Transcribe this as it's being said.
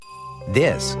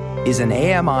This is an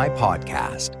AMI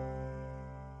podcast.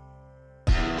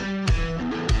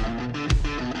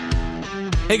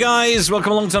 Hey guys,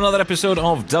 welcome along to another episode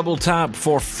of Double Tap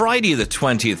for Friday the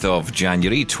 20th of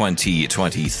January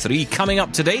 2023. Coming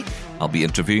up today, I'll be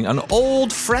interviewing an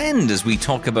old friend as we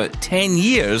talk about 10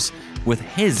 years with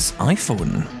his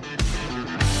iPhone.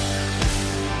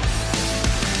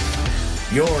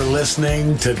 You're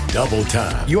listening to Double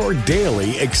Tap, your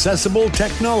daily accessible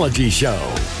technology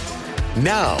show.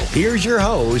 Now, here's your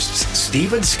hosts,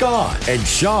 Stephen Scott and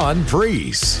Sean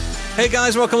Priest. Hey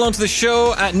guys, welcome along to the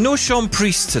show. No Sean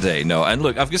Priest today, no. And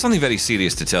look, I've got something very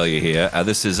serious to tell you here.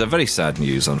 This is a very sad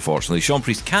news, unfortunately. Sean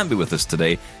Priest can't be with us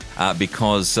today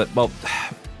because, well,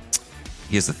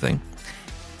 here's the thing.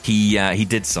 He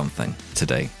did something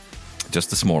today, just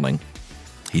this morning.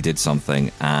 He did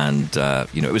something, and,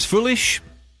 it was foolish.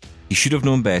 He should have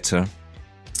known better.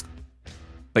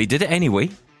 But he did it anyway.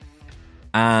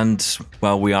 And,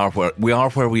 well, we are where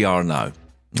we are now.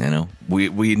 You know,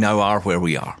 we now are where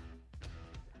we are.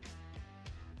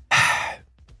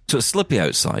 So it's slippy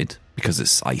outside because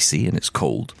it's icy and it's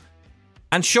cold.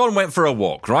 And Sean went for a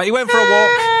walk, right? He went for a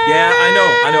walk. Yeah,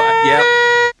 I know.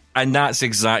 Yeah. And that's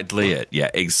exactly it.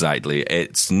 Yeah, exactly.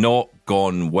 It's not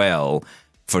gone well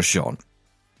for Sean.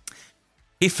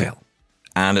 He fell.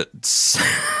 And it's...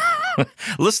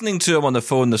 listening to him on the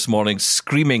phone this morning,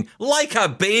 screaming like a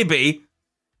baby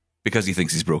because he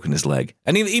thinks he's broken his leg.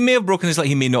 And he may have broken his leg.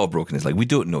 He may not have broken his leg. We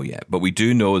don't know yet. But we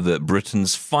do know that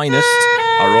Britain's finest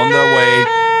are on their way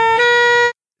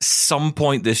some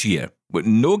point this year, with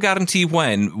no guarantee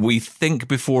when. We think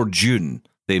before June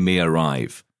they may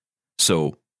arrive.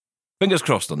 So, fingers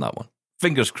crossed on that one.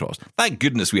 Fingers crossed. Thank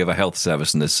goodness we have a health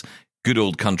service in this good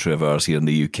old country of ours here in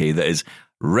the UK that is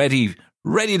ready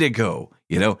to go,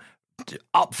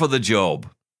 up for the job.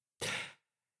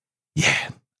 Yeah,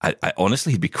 I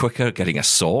honestly, he'd be quicker getting a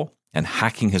saw and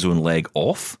hacking his own leg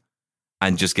off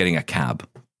and just getting a cab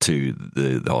to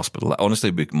the hospital. Honestly,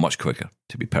 it'd be much quicker,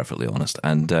 to be perfectly honest,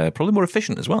 and probably more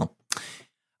efficient as well.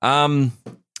 So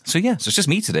it's just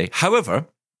me today. However,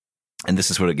 and this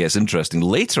is where it gets interesting,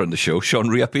 later in the show, Sean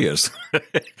reappears.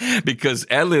 Because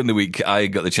earlier in the week, I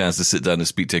got the chance to sit down and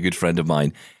speak to a good friend of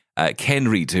mine, Ken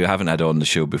Reid, who I haven't had on the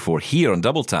show before here on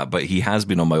Double Tap, but he has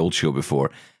been on my old show before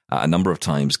a number of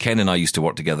times. Ken and I used to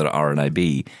work together at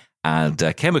RNIB,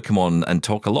 and Ken would come on and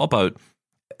talk a lot about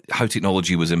how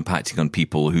technology was impacting on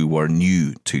people who were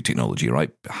new to technology,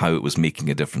 right? How it was making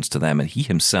a difference to them. And he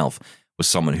himself was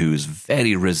someone who was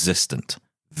very resistant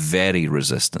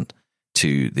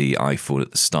to the iPhone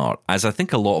at the start, as I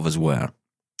think a lot of us were.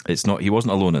 He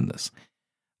wasn't alone in this.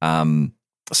 Some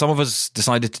of us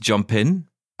decided to jump in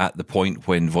at the point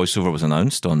when VoiceOver was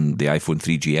announced on the iPhone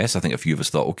 3GS. I think a few of us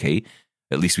thought, okay,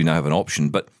 at least we now have an option.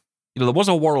 But there was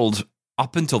a world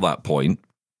up until that point,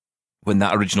 when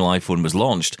that original iPhone was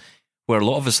launched, where a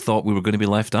lot of us thought we were going to be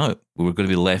left out. We were going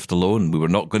to be left alone. We were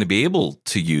not going to be able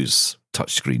to use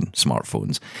touchscreen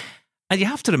smartphones. And you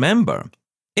have to remember,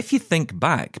 if you think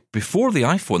back, before the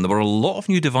iPhone, there were a lot of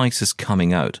new devices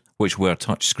coming out which were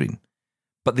touchscreen,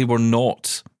 but they were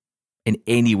not in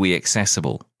any way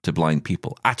accessible to blind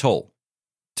people at all.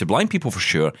 To blind people for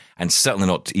sure, and certainly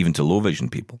not even to low vision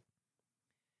people.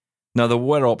 Now, there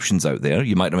were options out there.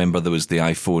 You might remember there was the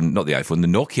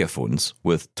Nokia phones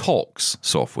with Talks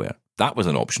software. That was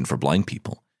an option for blind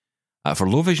people. For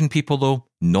low vision people, though,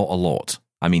 not a lot.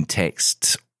 I mean,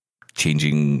 text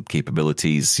changing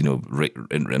capabilities,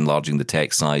 enlarging the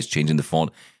text size, changing the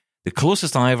font. The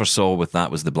closest I ever saw with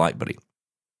that was the BlackBerry.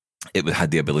 It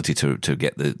had the ability to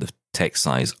get the text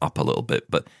size up a little bit.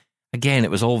 But again,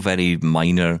 it was all very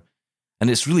minor. And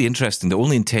it's really interesting that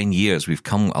only in 10 years we've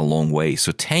come a long way.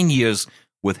 So 10 years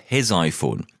with his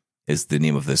iPhone is the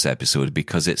name of this episode,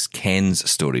 because it's Ken's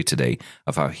story today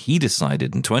of how he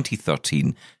decided in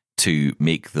 2013 to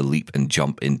make the leap and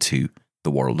jump into the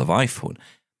world of iPhone.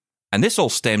 And this all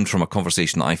stemmed from a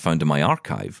conversation that I found in my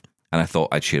archive, and I thought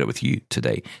I'd share it with you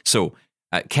today. So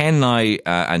Ken and I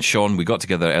and Sean, we got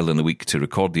together earlier in the week to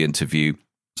record the interview.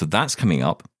 So that's coming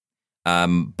up.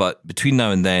 But between now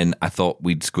and then, I thought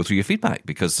we'd go through your feedback,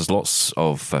 because there's lots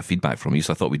of feedback from you,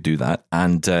 so I thought we'd do that.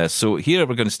 And so here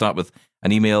we're going to start with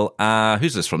an email.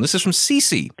 Who's this from? This is from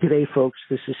Cece. G'day, folks.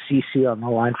 This is Cece on the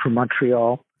line from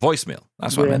Montreal. Voicemail.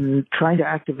 That's what I meant. When trying to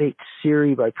activate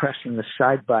Siri by pressing the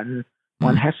side button,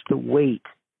 one has to wait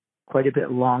quite a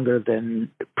bit longer than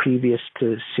previous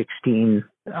to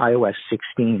iOS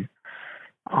 16.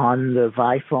 On the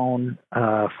ViPhone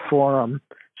forum,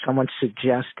 someone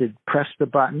suggested press the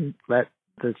button, let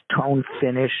the tone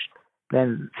finish,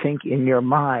 then think in your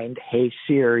mind, hey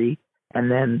Siri,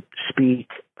 and then speak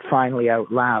finally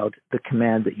out loud the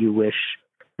command that you wish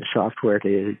the software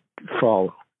to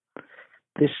follow.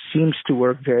 This seems to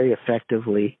work very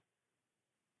effectively.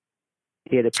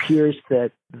 It appears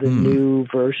that the new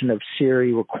version of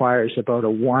Siri requires about a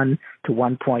 1 to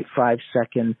 1.5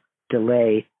 second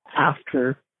delay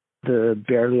after the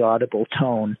barely audible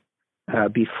tone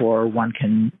before one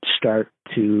can start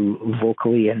to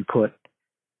vocally input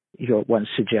one's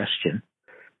suggestion.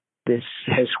 This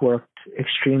has worked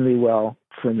extremely well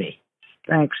for me.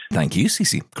 Thanks. Thank you,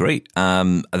 Cece. Great.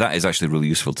 That is actually really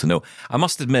useful to know. I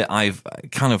must admit, I've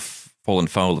kind of fallen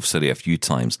foul of Siri a few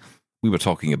times. We were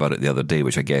talking about it the other day,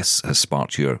 which I guess has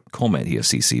sparked your comment here,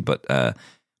 Cece, but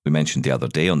we mentioned the other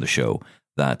day on the show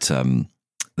that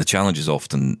the challenge is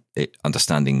often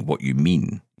understanding what you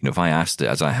mean. If I asked it,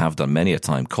 as I have done many a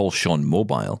time, call Sean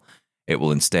mobile, it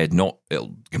will instead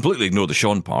it'll completely ignore the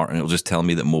Sean part, and it'll just tell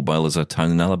me that mobile is a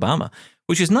town in Alabama,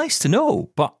 which is nice to know.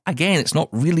 But again, it's not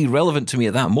really relevant to me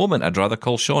at that moment. I'd rather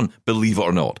call Sean, believe it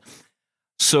or not.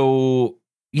 So,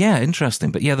 yeah,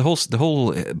 interesting. But yeah, the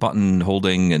whole button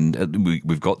holding, and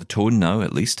we've got the tone now,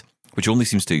 at least, which only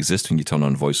seems to exist when you turn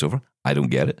on VoiceOver. I don't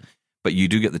get it. But you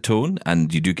do get the tone,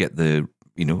 and you do get the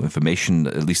information,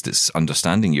 at least it's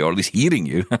understanding you, or at least hearing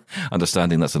you.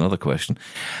 Understanding, that's another question.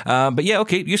 But yeah,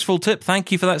 okay, useful tip.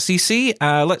 Thank you for that, CC.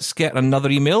 Let's get another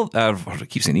email. I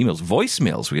keep saying emails,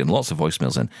 voicemails. We're getting lots of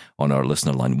voicemails in on our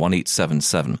listener line,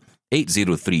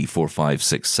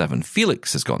 1-877-803-4567.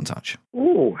 Felix has got in touch.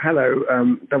 Oh, hello.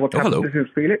 Double tap. Hello. This is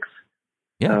Felix.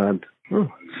 Yeah. And,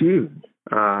 June.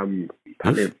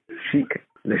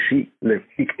 The Sheik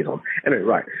is on. Anyway,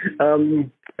 right.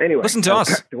 Anyway, listen to us.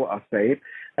 Back to what I said.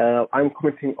 I'm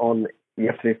commenting on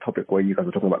yesterday's topic where you guys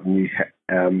were talking about the new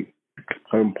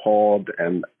HomePod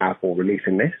and Apple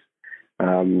releasing this.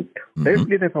 Don't know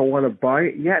if I want to buy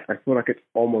it yet. I feel like it's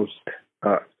almost,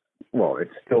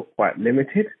 it's still quite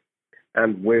limited.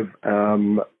 And with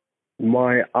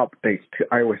my updates to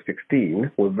iOS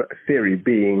 16, with Siri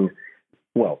being,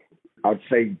 I'd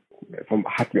say from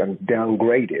happy and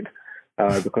downgraded,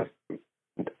 because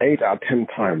 8 out of 10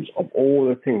 times of all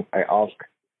the things I ask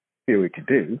Siri to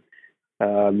do,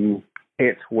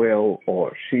 it will,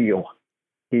 or he or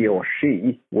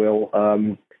she will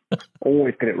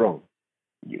always get it wrong.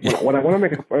 When I want to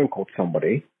make a phone call to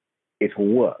somebody, it will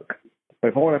work. But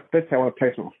if let's say I want to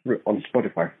play something on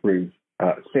Spotify through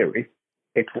Siri,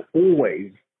 it will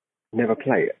always never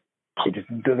play it. It just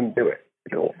doesn't do it.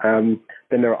 Then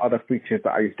there are other features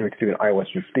that I used to do in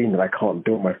iOS 15 that I can't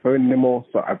do on my phone anymore.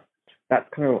 So that's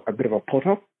kind of a bit of a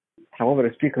put-off. However,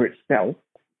 the speaker itself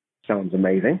sounds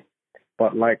amazing.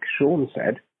 But like Sean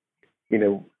said,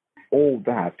 all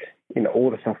that,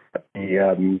 all the stuff that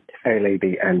the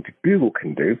ALAD and Google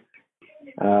can do,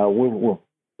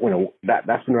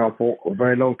 that's been around for a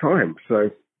very long time.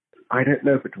 So I don't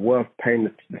know if it's worth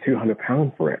paying the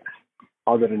 £200 for it,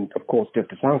 other than, of course, just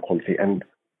the sound quality. And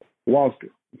whilst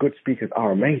good speakers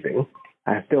are amazing,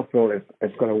 I still feel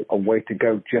it's got a way to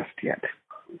go just yet.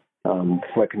 So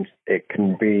it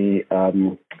can be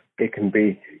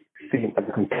seen as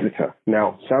a competitor.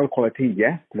 Now, sound quality,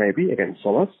 yes, maybe against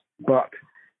Sonos, but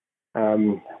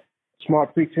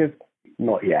smart features,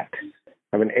 not yet.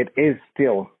 I mean, it is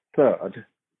still third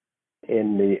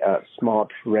in the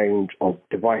smart range of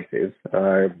devices,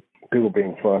 Google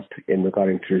being first in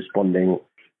regarding to responding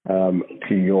to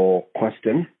your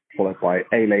question, followed by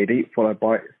ALAD, followed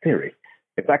by Siri.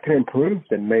 If that can improve,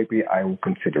 then maybe I will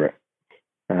consider it.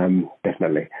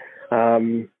 Definitely.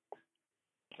 And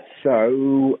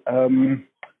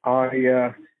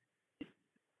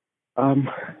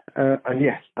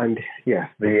yes,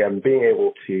 the being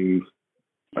able to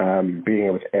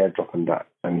AirDrop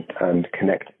and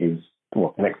connect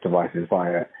devices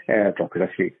via AirDrop is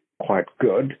actually quite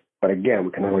good. But again,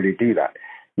 we can already do that.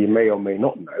 You may or may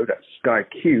not know that Sky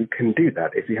Q can do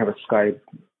that. If you have a Sky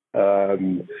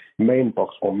main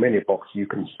box or mini box, you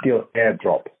can still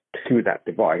AirDrop to that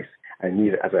device and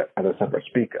use it as a separate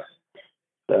speaker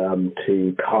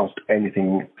to cast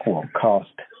anything, or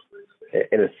cast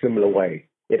in a similar way.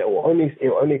 It will only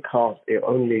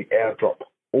AirDrop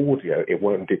audio. It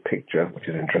won't do picture, which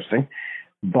is interesting.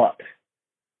 But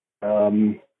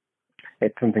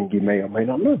it's something you may or may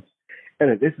not know.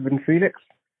 Anyway, this has been Felix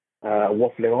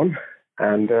waffling on,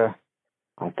 and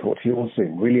I'll talk to you all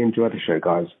soon. Really enjoy the show,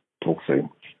 guys. Talk soon.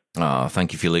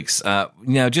 Thank you, Felix.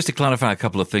 Now, just to clarify a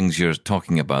couple of things you're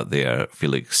talking about there,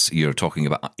 Felix, you're talking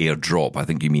about AirDrop. I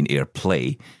think you mean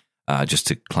AirPlay. Just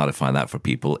to clarify that for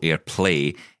people,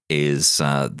 AirPlay is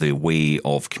the way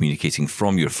of communicating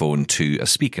from your phone to a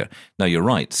speaker. Now, you're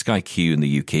right, Sky Q in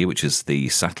the UK, which is the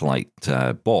satellite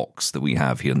box that we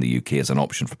have here in the UK, is an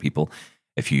option for people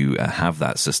if you have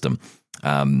that system.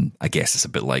 I guess it's a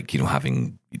bit like,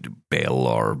 having Bell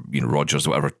or, Rogers,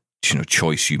 whatever,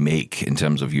 choice you make in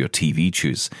terms of your TV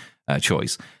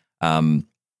choice.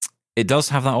 It does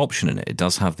have that option in it. It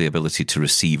does have the ability to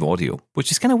receive audio,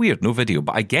 which is kind of weird, no video.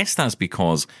 But I guess that's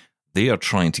because they are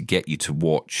trying to get you to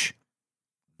watch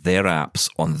their apps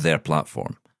on their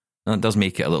platform. And it does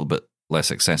make it a little bit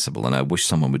less accessible. And I wish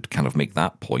someone would kind of make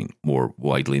that point more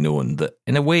widely known, that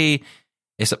in a way,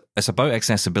 it's about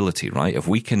accessibility, right? If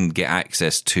we can get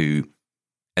access to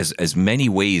as many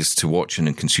ways to watch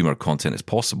and consume our content as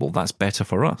possible, that's better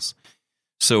for us.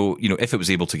 So, if it was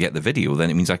able to get the video,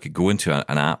 then it means I could go into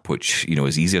an app which,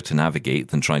 is easier to navigate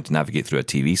than trying to navigate through a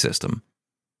TV system,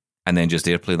 and then just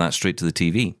AirPlay that straight to the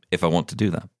TV if I want to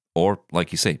do that. Or,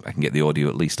 like you say, I can get the audio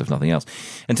at least, if nothing else.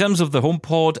 In terms of the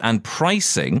HomePod and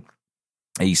pricing,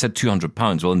 you said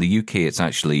 £200. Well, in the UK, it's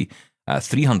actually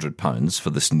 £300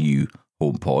 for this new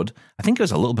HomePod. I think it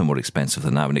was a little bit more expensive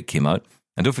than that when it came out.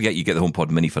 And don't forget, you get the HomePod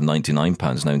Mini for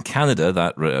 £99. Now, in Canada,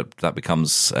 that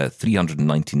becomes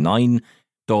 $399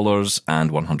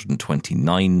 and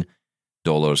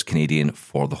 $129 Canadian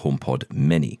for the HomePod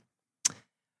Mini.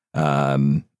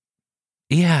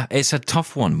 Yeah, it's a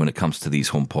tough one when it comes to these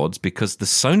HomePods because the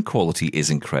sound quality is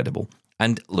incredible.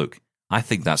 And look, I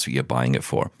think that's what you're buying it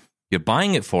for. You're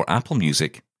buying it for Apple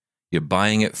Music. You're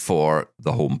buying it for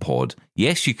the HomePod.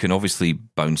 Yes, you can obviously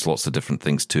bounce lots of different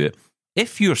things to it.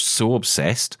 If you're so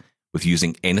obsessed with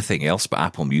using anything else but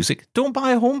Apple Music, don't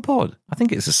buy a HomePod. I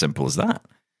think it's as simple as that.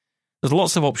 There's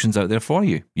lots of options out there for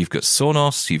you. You've got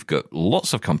Sonos. You've got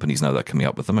lots of companies now that are coming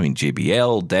up with them. I mean,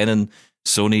 JBL, Denon,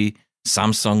 Sony,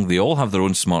 Samsung, they all have their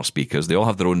own smart speakers. They all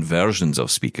have their own versions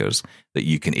of speakers that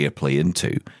you can AirPlay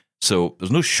into. So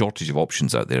there's no shortage of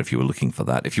options out there if you were looking for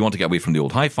that. If you want to get away from the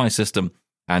old hi-fi system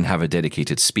and have a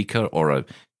dedicated speaker or a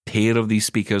pair of these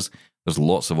speakers, there's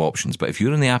lots of options. But if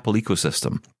you're in the Apple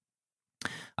ecosystem,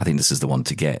 I think this is the one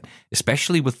to get,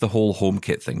 especially with the whole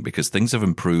HomeKit thing, because things have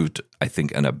improved, I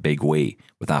think, in a big way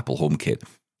with Apple HomeKit.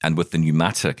 And with the new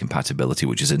Matter compatibility,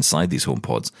 which is inside these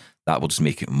HomePods, that will just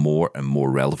make it more and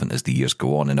more relevant as the years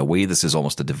go on. In a way, this is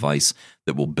almost a device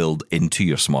that will build into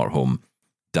your smart home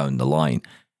down the line.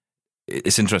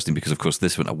 It's interesting because, of course,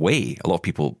 this went away. A lot of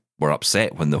people were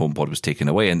upset when the HomePod was taken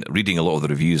away. And reading a lot of the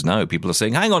reviews now, people are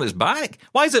saying, hang on, it's back.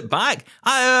 Why is it back?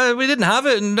 We didn't have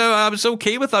it, and I was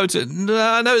okay without it. And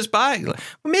now it's back. Well,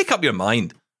 make up your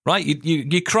mind, right?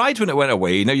 You cried when it went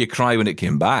away. Now you cry when it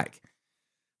came back.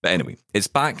 But anyway, it's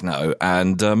back now,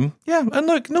 and and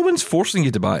look, no one's forcing you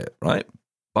to buy it, right?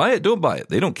 Buy it, don't buy it.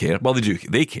 They don't care. Well, they do.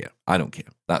 They care. I don't care.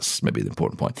 That's maybe the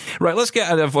important point. Right, let's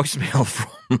get a voicemail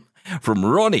from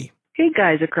Ronnie. Hey,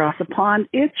 guys across the pond.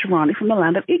 It's Ronnie from the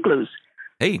land of igloos.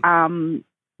 Hey.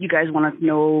 You guys want to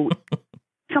know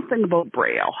something about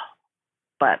Braille,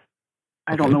 but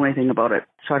I don't know anything about it,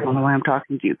 so I don't know why I'm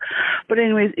talking to you. But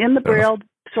anyways, in the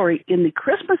in the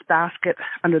Christmas basket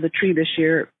under the tree this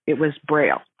year, it was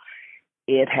Braille.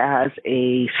 It has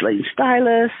a slate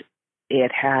stylus.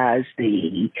 It has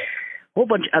the whole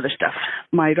bunch of other stuff.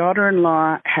 My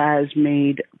daughter-in-law has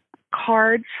made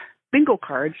cards, bingo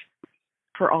cards,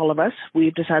 for all of us.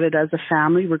 We've decided as a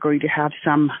family we're going to have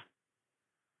some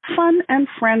fun and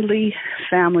friendly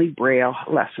family Braille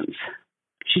lessons.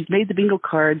 She's made the bingo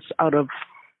cards out of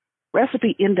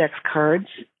recipe index cards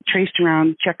traced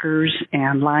around checkers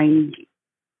and lined,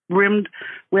 rimmed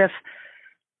with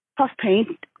puff paint.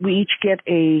 We each get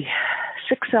a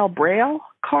 6L Braille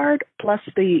card plus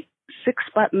the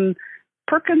 6-button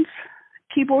Perkins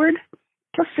keyboard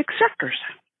plus 6 checkers.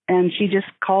 And she just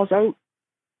calls out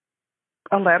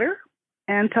a letter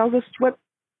and tells us what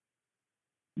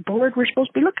board we're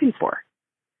supposed to be looking for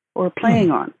or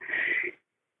playing on.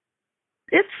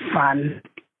 It's fun.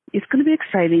 It's going to be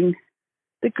exciting.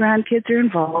 The grandkids are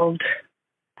involved.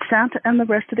 Santa and the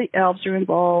rest of the elves are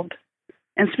involved.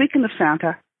 And speaking of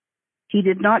Santa, he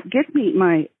did not get me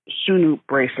my Sunu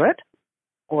bracelet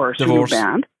or Sunu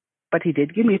band, but he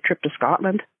did give me a trip to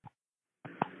Scotland.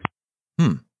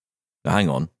 Hang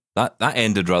on. That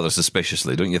ended rather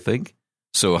suspiciously, don't you think?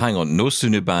 So hang on, no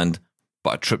Sunu band,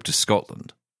 but a trip to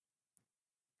Scotland.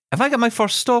 Have I got my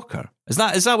first stalker? Is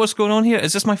that what's going on here?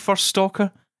 Is this my first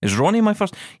stalker? Is Ronnie my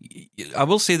first? I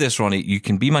will say this, Ronnie, you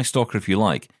can be my stalker if you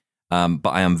like, but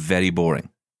I am very boring.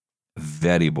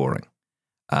 Very boring.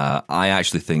 I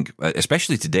actually think,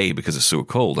 especially today because it's so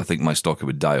cold, I think my stalker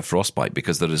would die of frostbite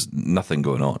because there is nothing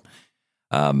going on.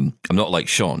 I'm not like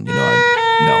Sean,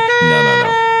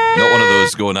 No. Not one of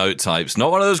those going out types.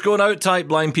 Not one of those going out type,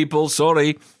 blind people.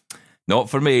 Sorry. Not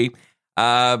for me.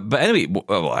 But anyway,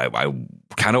 I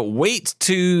cannot wait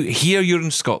to hear you're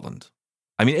in Scotland.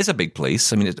 I mean, it's a big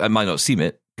place. I mean, I might not seem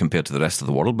it compared to the rest of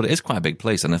the world, but it is quite a big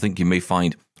place. And I think you may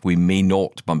find we may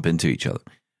not bump into each other.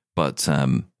 But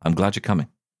I'm glad you're coming.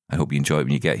 I hope you enjoy it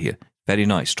when you get here. Very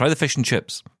nice. Try the fish and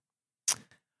chips.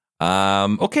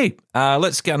 Okay,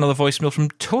 let's get another voicemail from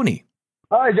Tony.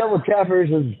 Hi, Double Tappers.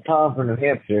 This is Tom from New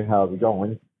Hampshire. How's it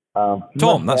going?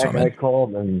 Tom, that's what I meant. I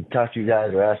called and talked to you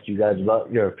guys or asked you guys about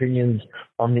your opinions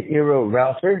on the Eero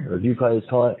router, or as you guys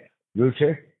call it,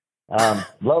 router.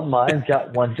 Love mine.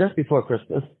 Got one just before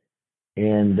Christmas.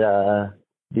 And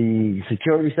the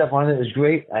security stuff on it is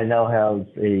great. I now have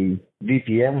a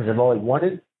VPN, which I've always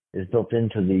wanted. It's built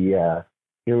into the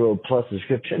Eero Plus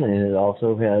subscription, and it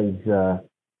also has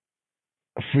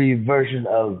a free version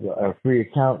of a free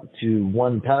account to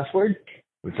 1Password,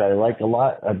 which I like a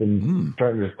lot. I've been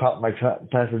trying to pop my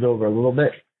passwords over a little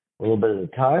bit at a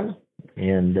time,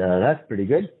 and that's pretty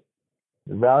good.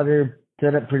 The router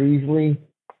set up pretty easily,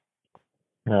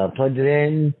 plugged it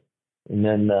in, and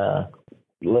then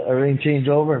let everything change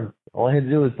over. And all I had to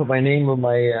do was put my name of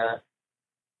my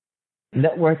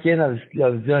network in I was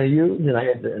going to use,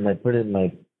 and I put in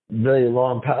my very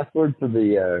long password for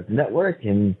the network,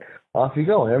 and off you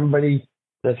go. And everybody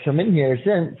that's come in here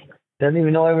since doesn't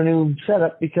even know I have a new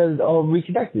setup because it's all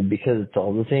reconnected, because it's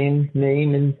all the same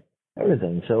name and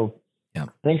everything. So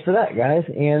Thanks for that, guys.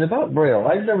 And about Braille,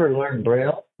 I've never learned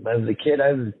Braille. As a kid,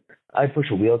 I push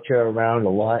a wheelchair around a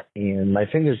lot, and my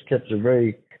fingertips are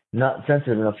very not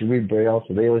sensitive enough to read Braille,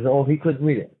 so they always, he couldn't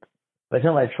read it. By the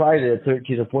time I tried it at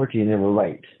 13 or 14, they were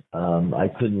right. I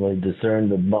couldn't really discern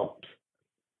the bumps.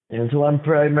 And so I'm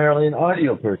primarily an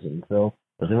audio person, so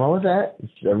nothing wrong with that.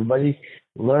 Everybody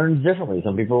learns differently.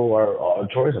 Some people are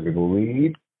auditory, some people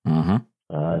read.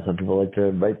 Some people like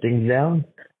to write things down.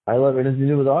 I love anything to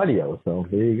do with audio, so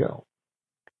there you go.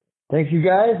 Thanks, you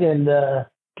guys, and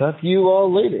talk to you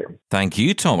all later. Thank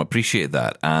you, Tom. Appreciate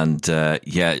that. And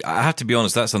I have to be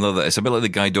honest, that's another. It's a bit like the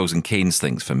Guide Dogs and Canes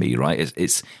things for me, right?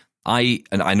 I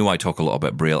know I talk a lot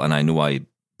about Braille, and I know I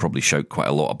probably shout quite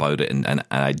a lot about it, and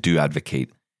I do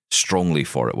advocate strongly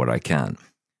for it where I can,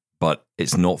 but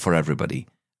it's not for everybody.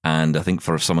 And I think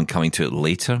for someone coming to it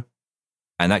later,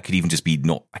 and that could even just be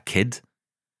not a kid,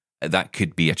 that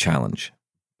could be a challenge.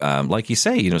 Like you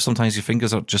say, sometimes your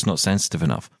fingers are just not sensitive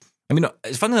enough. I mean,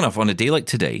 it's funny enough, on a day like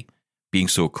today, being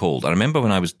so cold, I remember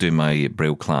when I was doing my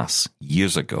Braille class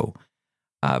years ago,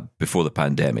 before the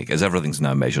pandemic, as everything's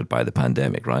now measured by the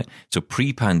pandemic, right? So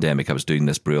pre-pandemic, I was doing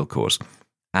this Braille course,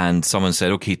 and someone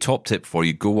said, okay, top tip for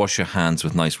you, go wash your hands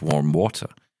with nice warm water.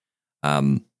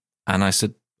 And I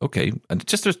said, okay. And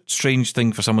just a strange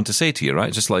thing for someone to say to you,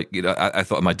 right? Just like, I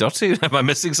thought, am I dirty? Am I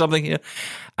missing something here?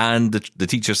 And the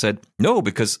teacher said, no,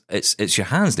 because it's your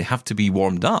hands. They have to be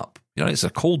warmed up. It's a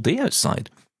cold day outside.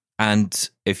 And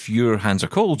if your hands are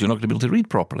cold, you're not going to be able to read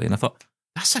properly. And I thought,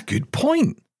 that's a good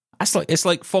point. It's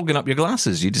like fogging up your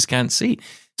glasses. You just can't see.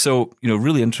 So,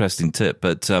 really interesting tip,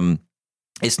 but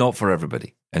it's not for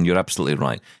everybody. And you're absolutely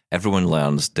right. Everyone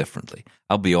learns differently.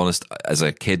 I'll be honest, as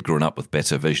a kid growing up with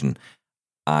better vision,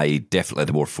 I definitely had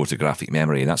a more photographic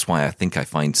memory. And that's why I think I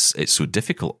find it's so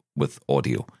difficult with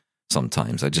audio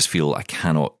sometimes. I just feel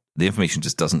the information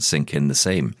just doesn't sink in the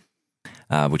same,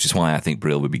 which is why I think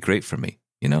Braille would be great for me.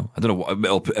 I don't know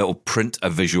what, it'll print a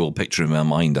visual picture in my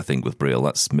mind, I think, with Braille.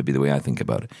 That's maybe the way I think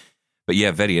about it. But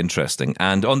yeah, very interesting.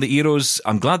 And on the Eeros,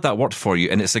 I'm glad that worked for you.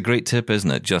 And it's a great tip,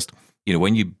 isn't it? Just,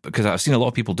 because I've seen a lot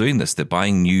of people doing this. They're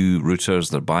buying new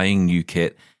routers, they're buying new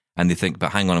kit, and they think,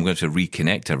 but hang on, I'm going to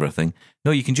reconnect everything.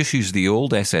 No, you can just use the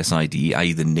old SSID,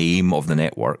 i.e. the name of the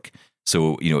network.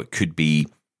 So, it could be,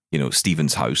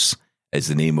 Stephen's house is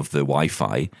the name of the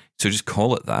Wi-Fi. So just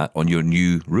call it that on your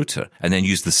new router, and then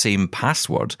use the same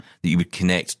password that you would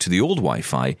connect to the old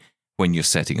Wi-Fi when you're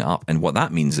setting it up. And what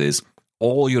that means is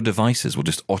all your devices will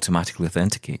just automatically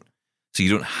authenticate. So you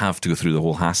don't have to go through the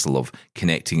whole hassle of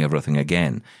connecting everything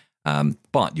again.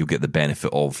 But you'll get the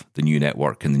benefit of the new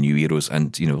network and the new Eeros.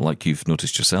 And, like you've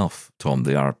noticed yourself, Tom,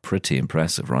 they are pretty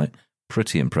impressive, right?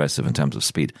 Pretty impressive in terms of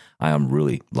speed. I am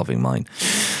really loving mine.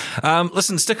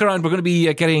 Listen, stick around. We're going to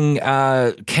be getting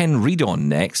Ken Reid on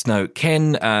next. Now,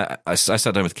 Ken, I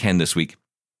sat down with Ken this week,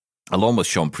 along with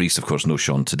Sean Priest. Of course, no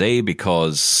Sean today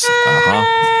because...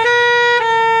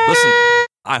 Listen,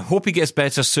 I hope he gets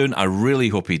better soon. I really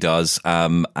hope he does.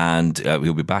 And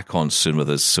he'll be back on soon with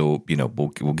us. So,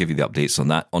 we'll give you the updates on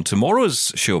that. On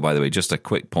tomorrow's show, by the way, just a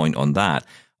quick point on that.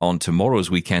 On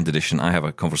tomorrow's weekend edition, I have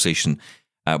a conversation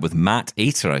with Matt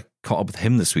Ater. I caught up with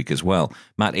him this week as well.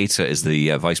 Matt Ater is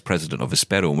the vice president of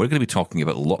Vispero, and we're going to be talking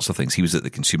about lots of things. He was at the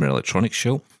Consumer Electronics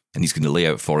Show, and he's going to lay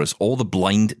out for us all the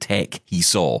blind tech he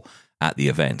saw at the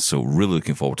event. So really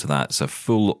looking forward to that. It's a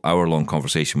full hour-long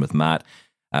conversation with Matt,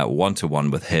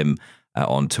 one-to-one with him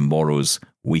on tomorrow's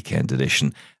weekend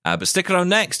edition. But stick around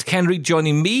next. Ken Reid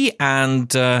joining me,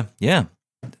 and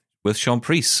with Sean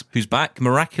Priest, who's back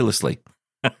miraculously.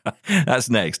 That's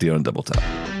next here on Double Tap.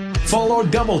 Follow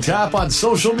Double Tap on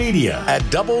social media at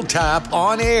Double Tap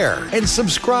On Air and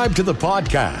subscribe to the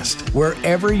podcast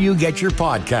wherever you get your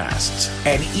podcasts.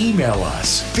 And email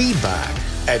us feedback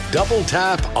at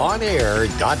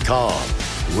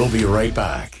doubletaponair.com. We'll be right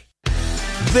back.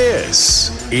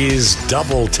 This is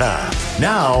Double Tap.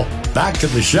 Now, back to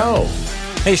the show.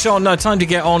 Hey, Sean, now time to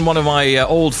get on one of my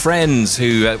old friends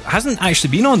who hasn't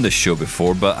actually been on this show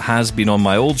before, but has been on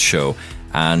my old show.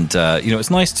 And, it's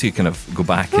nice to kind of go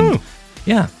back and,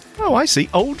 yeah. Oh, I see.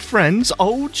 Old friends,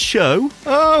 old show.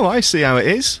 Oh, I see how it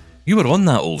is. You were on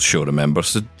that old show, remember?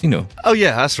 So, Oh,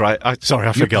 yeah, that's right. I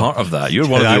You're forgot. part of that. You're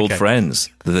one of the old friends.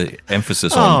 The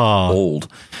emphasis on old.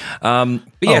 But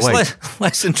yes,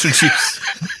 let's introduce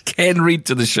Ken Reid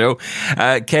to the show.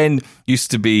 Ken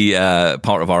used to be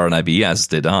part of RNIB, as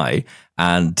did I.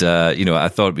 And, I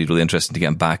thought it'd be really interesting to get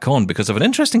him back on because of an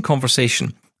interesting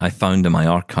conversation I found in my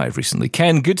archive recently.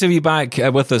 Ken, good to be back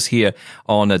with us here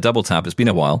on Double Tap. It's been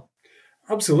a while.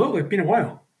 Absolutely. It's been a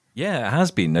while. Yeah, it has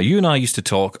been. Now, you and I used to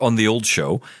talk on the old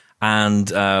show,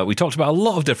 and we talked about a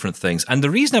lot of different things. And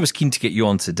the reason I was keen to get you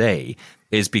on today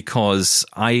is because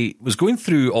I was going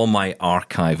through all my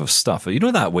archive of stuff. You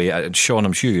know that way, Sean,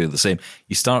 I'm sure you're the same.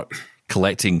 You start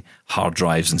collecting hard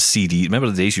drives and CDs. Remember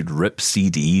the days you'd rip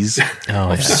CDs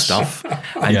of stuff?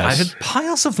 And I had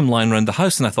piles of them lying around the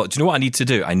house, and I thought, do you know what I need to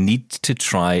do? I need to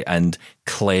try and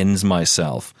cleanse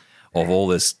myself of all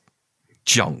this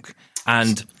junk.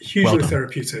 And hugely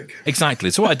therapeutic.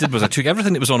 Exactly. So what I did was I took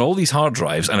everything that was on all these hard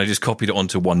drives and I just copied it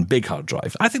onto one big hard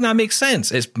drive. I think that makes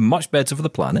sense. It's much better for the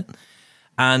planet.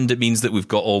 And it means that we've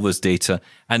got all this data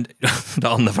and that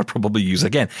I'll never probably use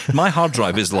again. My hard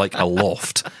drive is like a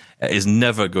loft. It is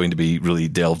never going to be really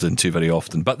delved into very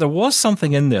often. But there was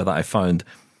something in there that I found,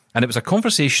 and it was a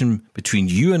conversation between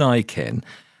you and I, Ken,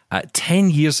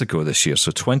 10 years ago this year,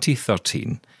 so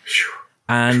 2013.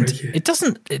 And it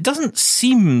doesn't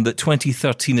seem that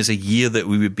 2013 is a year that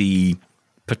we would be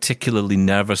particularly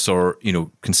nervous or,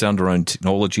 concerned around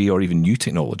technology or even new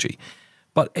technology.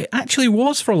 But it actually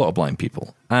was for a lot of blind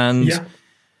people. And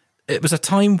it was a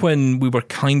time when we were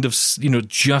kind of,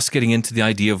 just getting into the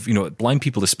idea of, blind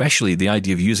people especially, the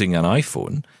idea of using an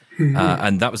iPhone. Mm-hmm.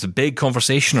 And that was a big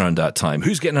conversation around that time.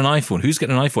 Who's getting an iPhone? Who's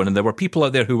getting an iPhone? And there were people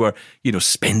out there who were,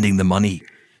 spending the money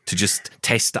to just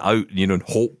test it out, and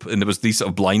hope. And there was these sort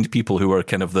of blind people who were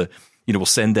kind of the, we'll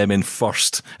send them in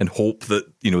first and hope that,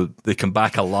 they come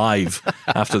back alive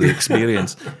after the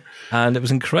experience. And it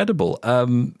was incredible.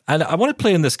 And I want to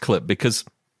play in this clip because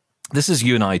this is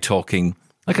you and I talking,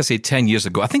 like I say, 10 years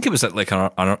ago. I think it was at like an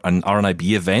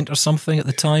RNIB event or something at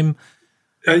the time.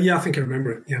 Yeah, I think I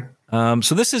remember it, yeah.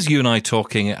 So this is you and I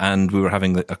talking, and we were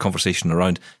having a conversation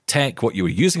around tech, what you were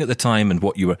using at the time and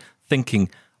what you were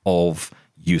thinking of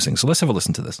using. So let's have a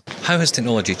listen to this. How has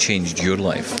technology changed your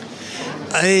life?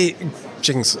 I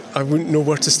wouldn't know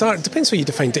where to start. It depends how you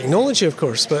define technology, of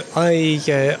course, but I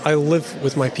live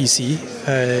with my PC.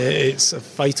 It's a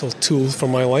vital tool for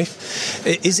my life.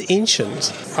 It is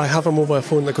ancient. I have a mobile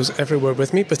phone that goes everywhere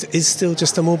with me, but it is still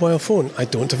just a mobile phone. I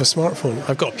don't have a smartphone.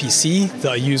 I've got a PC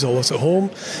that I use a lot at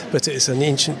home, but it's an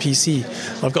ancient PC.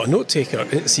 I've got a note taker.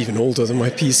 It's even older than my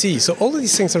PC. So all of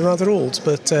these things are rather old,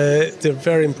 but they're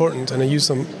very important, and I use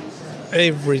them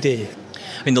every day.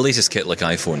 I mean, the latest kit like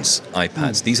iPhones,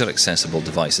 iPads, these are accessible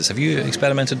devices. Have you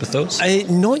experimented with those?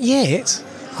 Not yet.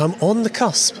 I'm on the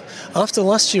cusp. After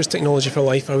last year's Technology for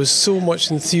Life, I was so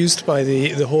much enthused by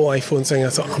the whole iPhone thing. I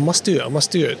thought, I must do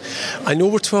it. I know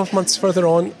we're 12 months further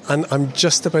on, and I'm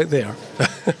just about there.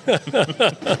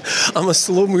 I'm a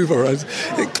slow mover.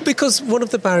 Because one of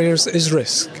the barriers is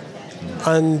risk.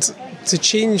 And to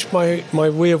change my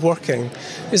way of working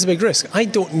is a big risk. I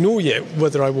don't know yet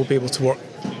whether I will be able to work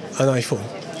an iPhone.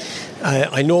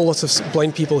 I know a lot of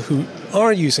blind people who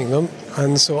are using them,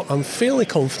 and so I'm fairly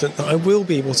confident that I will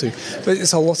be able to. But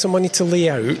it's a lot of money to lay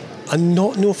out, and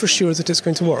not know for sure that it's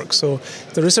going to work. So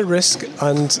there is a risk,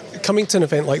 and coming to an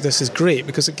event like this is great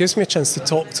because it gives me a chance to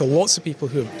talk to lots of people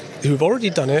who've already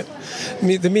done it.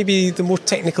 There may be the more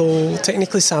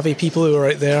technically savvy people who are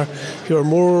out there who are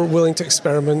more willing to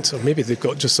experiment, or maybe they've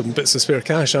got just some bits of spare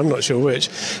cash, I'm not sure which,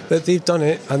 but they've done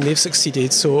it and they've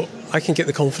succeeded, so I can get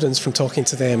the confidence from talking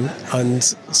to them. And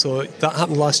so that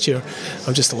happened last year.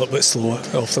 I'm just a little bit slow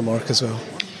off the mark as well.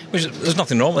 There's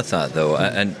nothing wrong with that, though.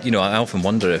 And, you know, I often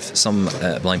wonder if some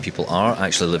blind people are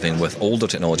actually living with older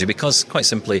technology because, quite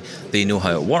simply, they know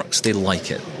how it works. They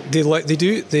like it. They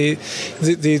do. They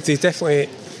definitely...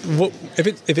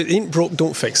 If it ain't broke,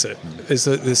 don't fix it. Is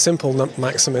the simple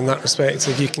maxim in that respect.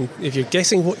 If you're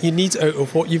getting what you need out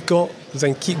of what you've got,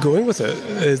 then keep going with it.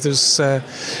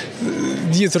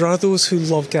 There are those who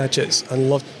love gadgets and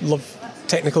love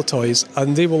technical toys,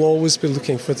 and they will always be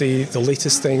looking for the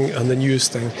latest thing and the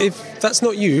newest thing. If that's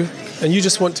not you, and you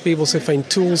just want to be able to find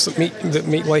tools that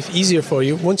make life easier for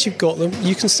you, once you've got them,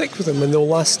 you can stick with them, and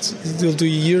they'll do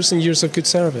years and years of good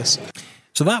service.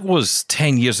 So that was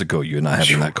 10 years ago, you and I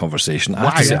having that conversation.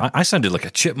 Wow. I sounded like a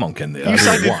chipmunk in there.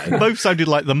 Both sounded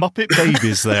like the Muppet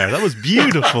Babies there. That was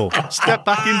beautiful. Step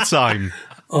back in time.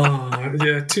 Oh,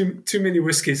 yeah, too many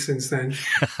whiskies since then.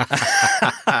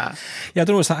 I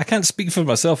don't know. I can't speak for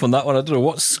myself on that one. I don't know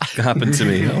what's happened to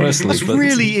me, honestly. It's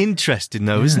really interesting,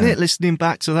 though, isn't it, listening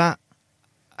back to that?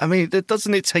 I mean,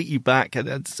 doesn't it take you back?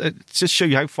 It just show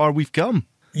you how far we've come.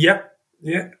 Yeah.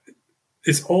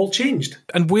 It's all changed.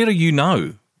 And where are you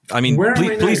now? I mean,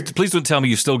 please don't tell me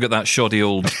you've still got that shoddy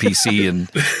old PC and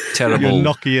terrible...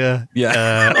 Your Nokia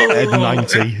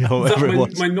N90 or whatever it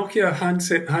was. My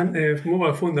Nokia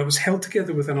mobile phone that was held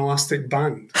together with an elastic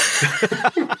band.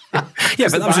 Yeah,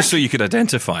 but that was just so you could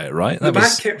identify it, right? The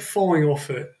back kept falling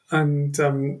off it, and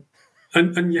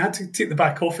you had to take the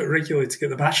back off it regularly to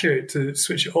get the battery out to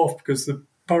switch it off because the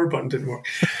power button didn't work.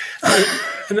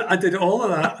 And I did all of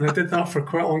that, and I did that for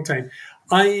quite a long time.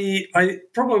 I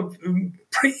probably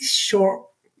pretty short,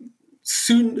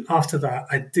 soon after that,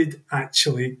 I did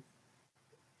actually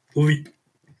leap.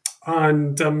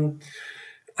 And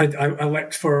I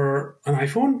leapt for an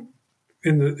iPhone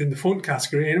in the phone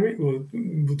category. Anyway, we'll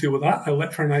deal with that. I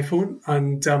leapt for an iPhone,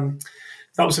 and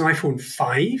that was an iPhone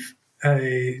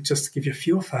 5, just to give you a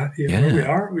feel for where we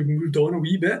are. We've moved on a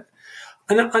wee bit.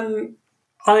 And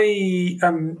I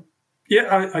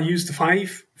used the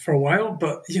 5 for a while,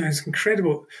 but it's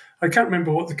incredible. I can't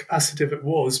remember what the capacity of it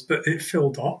was, but it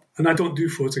filled up. And I don't do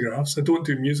photographs. I don't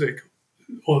do music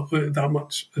that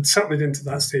much. It certainly didn't to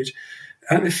that stage.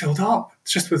 And it filled up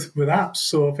just with apps.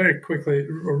 So very quickly,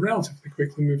 or relatively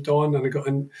quickly, moved on, and I got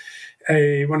in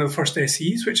one of the first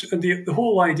SEs, which the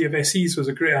whole idea of SEs was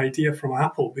a great idea from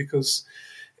Apple because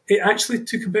it actually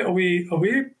took a bit away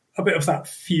a bit of that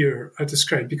fear I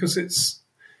described, because it's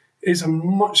a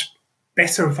much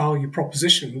better value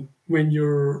proposition when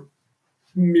you're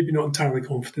maybe not entirely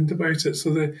confident about it. So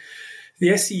the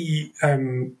SE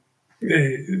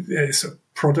sort of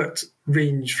product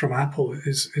range from Apple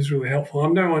is really helpful.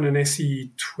 I'm now on an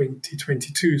SE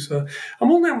 2022, so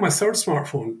I'm only on my third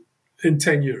smartphone in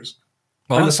 10 years.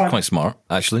 Well, that's quite smart,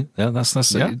 actually. Yeah, that's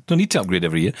you don't need to upgrade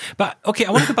every year. But okay,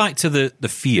 I want to go back to the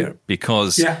fear,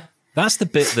 because that's the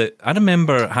bit that I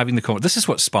remember having the conversation. This is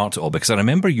what sparked it all, because I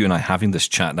remember you and I having this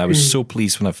chat, and I was so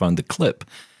pleased when I found the clip,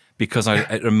 because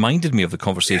it reminded me of the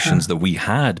conversations that we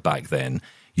had back then.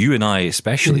 You and I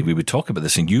especially, we would talk about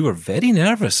this, and you were very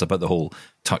nervous about the whole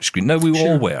touchscreen. Now, we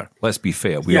all were, let's be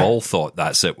fair. We all thought,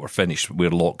 that's it, we're finished, we're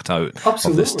locked out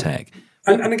of this tech.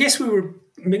 And I guess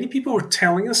many people were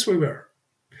telling us we were.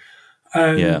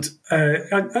 But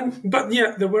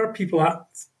there were people at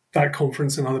that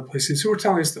conference and other places who were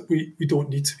telling us that we don't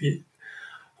need to be.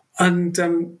 And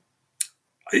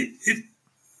I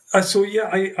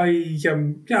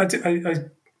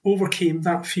overcame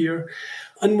that fear.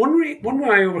 And one way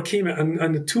I overcame it,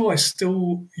 and the tool I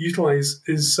still utilize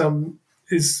is the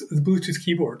Bluetooth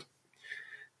keyboard.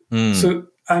 So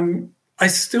I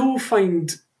still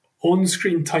find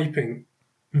on-screen typing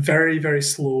very, very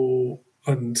slow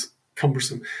and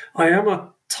cumbersome. I am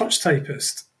a touch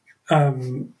typist.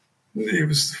 It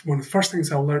was one of the first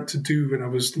things I learned to do when I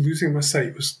was losing my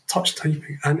sight was touch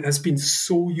typing, and it has been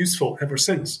so useful ever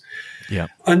since. Yeah.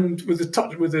 And with the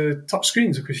touch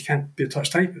screens, of course, you can't be a touch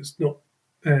typist. No,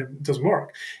 it doesn't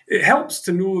work. It helps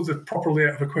to know the proper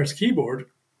layout of a QWERTY keyboard,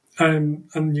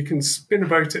 and you can spin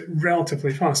about it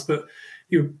relatively fast. But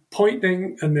you're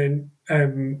pointing and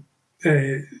then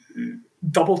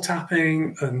double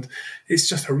tapping, and it's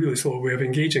just a really slow way of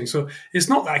engaging. So it's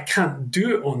not that I can't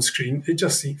do it on screen, it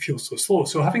just feels so slow.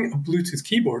 So having a Bluetooth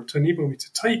keyboard to enable me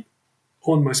to type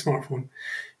on my smartphone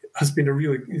has been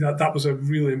that was a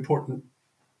really important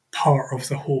part of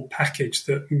the whole package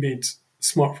that made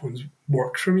smartphones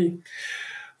work for me.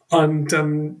 And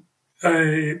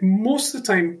most of the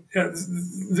time,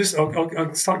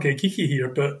 I'll start getting geeky here,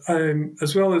 but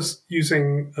as well as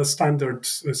using a standard,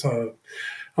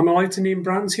 am I allowed to name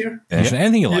brands here?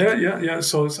 Anything you like. Yeah.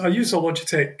 So I use a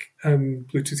Logitech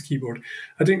Bluetooth keyboard.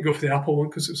 I didn't go for the Apple one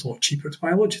because it was a lot cheaper to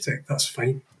buy a Logitech. That's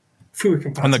fine. Fully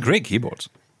compatible. And they're great keyboards.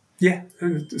 Yeah,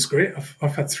 it's great.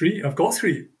 I've had 3. I've got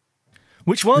 3.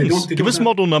 Which ones? Give us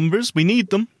model numbers. We need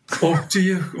them. Oh, do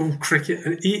you? Oh, cricket.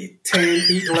 An 810,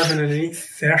 811 and an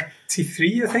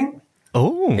 833, I think.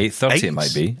 Oh. 830 it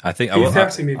might be. I think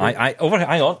 830 maybe.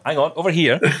 Hang on. Over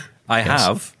here, I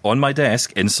have on my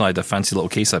desk, inside a fancy little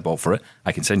case I bought for it.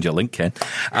 I can send you a link, Ken.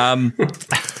 My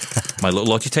little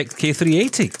Logitech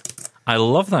K380. I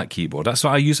love that keyboard. That's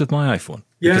what I use with my iPhone.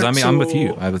 Yeah, because I'm with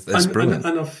you. It's brilliant.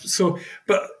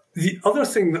 But the other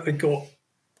thing that I got,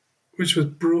 which was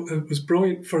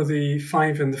brilliant for the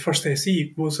 5 and the first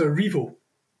SE, was a Revo.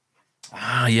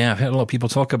 Yeah, I've heard a lot of people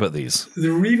talk about these. The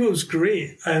Revo's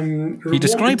great. Can you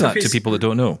describe that to people that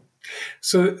don't know?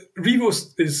 So Revo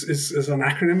is an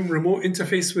acronym, Remote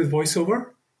Interface with VoiceOver.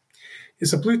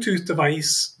 It's a Bluetooth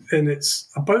device, and it's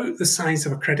about the size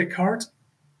of a credit card.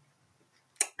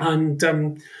 And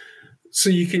so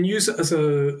you can use it as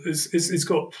it's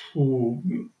got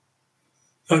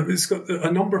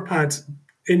a number pad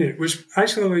in it, which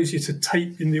actually allows you to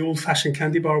type in the old-fashioned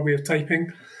candy bar way of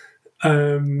typing.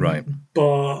 Right.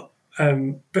 But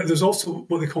there's also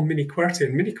what they call Mini QWERTY,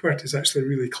 and Mini QWERTY is actually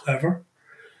really clever.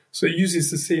 So it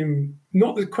uses the same,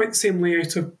 not quite the same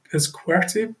layout as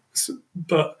QWERTY,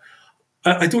 but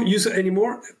I don't use it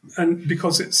anymore, and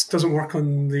because it doesn't work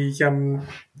on the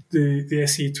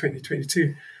SE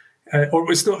 2022,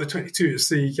 or it's not the 22,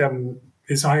 it's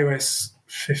it's iOS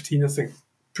 15, I think.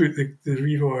 Put the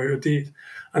Revo out of date,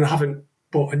 and I haven't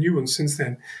bought a new one since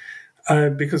then,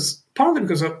 partly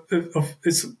because of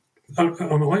it's.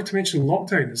 I'm allowed to mention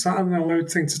lockdown. Is that an allowed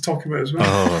thing to talk about as well?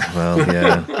 Oh well,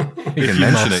 yeah. You can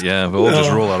mention it, yeah. We'll all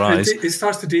just roll our eyes. It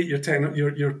starts to date your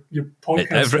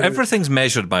podcast. Everything's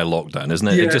measured by lockdown, isn't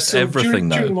it? Yeah, It just so everything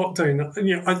during now.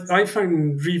 lockdown, I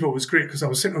found Revo was great because I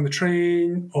was sitting on the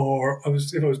train, or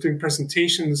if I was doing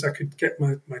presentations, I could get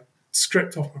my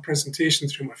script off my presentation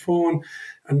through my phone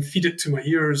and feed it to my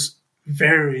ears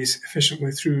very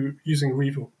efficiently through using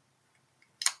Revo.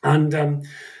 And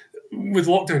with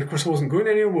lockdown, of course, I wasn't going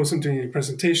anywhere, wasn't doing any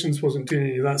presentations, wasn't doing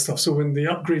any of that stuff. So when the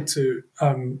upgrade to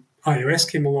iOS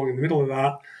came along in the middle of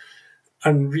that,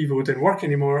 and Revo didn't work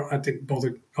anymore, I didn't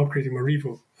bother upgrading my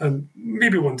Revo. And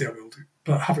maybe one day I will do,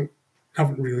 but I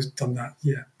haven't really done that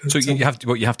yet. But, So you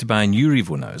have to buy a new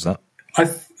Revo now, is that?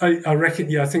 I reckon,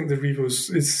 yeah, I think the Revo's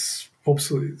is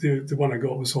obsolete. The one I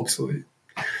got was obsolete.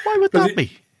 Why would that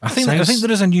be? I think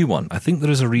there is a new one. I think there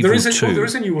is a Revo 2. There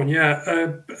is a new one,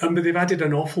 yeah. But they've added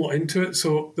an awful lot into it.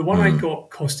 So the one I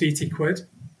got cost 80 quid.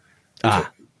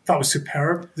 That was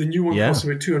superb. The new one cost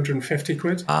about 250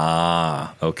 quid.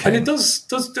 Okay. And it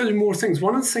does do more things.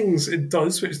 One of the things it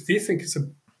does, which they think is a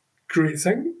great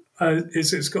thing,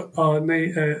 is it's got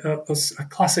a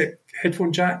classic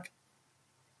headphone jack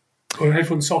or a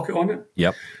headphone socket on it.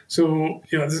 Yep. So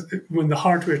when the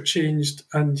hardware changed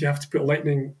and you have to put a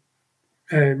lightning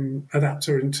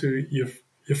adapter into your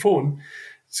phone,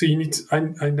 so you need to,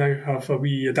 I now have a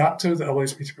wee adapter that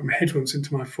allows me to put my headphones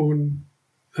into my phone,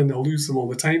 and I lose them all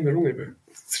the time. They're only about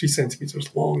 3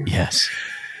 centimeters long. Yes.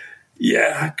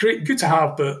 Yeah, great, good to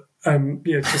have, but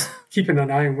just keeping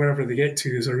an eye on wherever they get to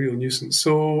is a real nuisance.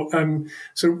 So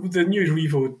the new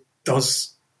Revo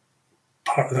does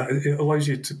part of that. It allows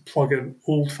you to plug an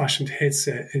old-fashioned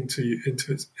headset into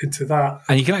that,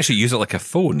 and you can actually use it like a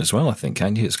phone as well. I think,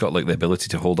 can't you? It's got like the ability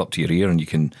to hold up to your ear, and you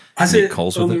can make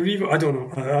calls with it. On the Revo, I don't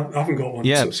know. I haven't got one.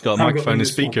 Yeah, it's got a microphone and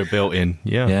speaker built in.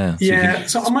 Yeah.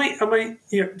 So I might.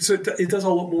 Yeah. So it does a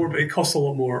lot more, but it costs a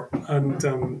lot more, and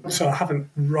so I haven't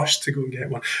rushed to go and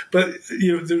get one. But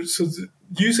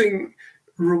using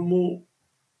remote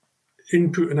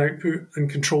input and output and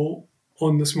control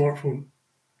on the smartphone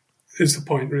is the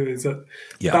point, really. Is that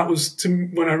that was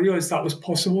when I realised that was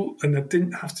possible, and I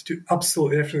didn't have to do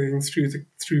absolutely everything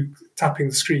through tapping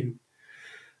the screen.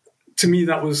 To me,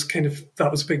 that was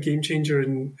a big game changer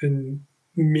in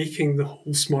making the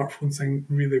whole smartphone thing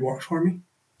really work for me.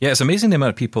 Yeah, it's amazing the amount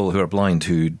of people who are blind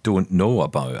who don't know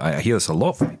about. I hear this a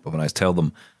lot from people when I tell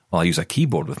them, "Well, I use a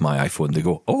keyboard with my iPhone." They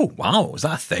go, "Oh, wow, is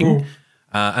that a thing?"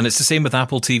 And it's the same with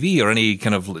Apple TV or any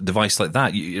kind of device like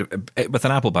that. With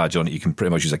an Apple badge on it, you can pretty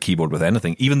much use a keyboard with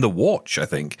anything, even the watch, I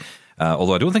think.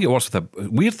 Although I don't think it works with a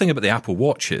weird thing about the Apple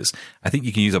Watch is I think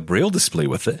you can use a Braille display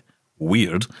with it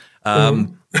weird. But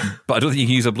I don't think you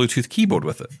can use a Bluetooth keyboard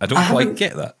with it. I don't quite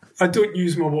get that. I don't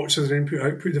use my watch as an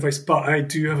input-output device, but I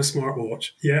do have a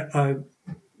smartwatch. Yeah,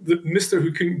 the Mr.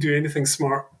 who couldn't do anything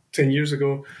smart 10 years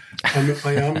ago, I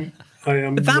am.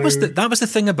 But that was the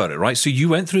thing about it, right? So you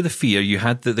went through the fear, you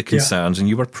had the concerns, and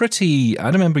you were pretty. I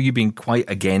remember you being quite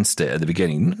against it at the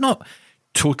beginning, not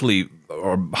totally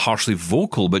or harshly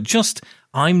vocal, but just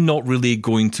I'm not really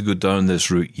going to go down this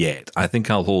route yet. I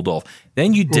think I'll hold off.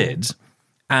 Then you did,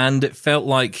 and it felt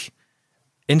like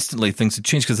instantly things had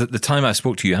changed, because at the time I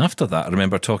spoke to you after that, I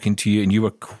remember talking to you, and you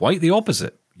were quite the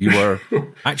opposite. You were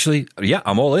actually,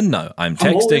 I'm all in now. I'm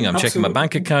texting, I'm checking my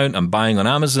bank account, I'm buying on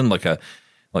Amazon like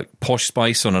Posh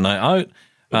Spice on a night out.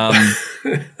 I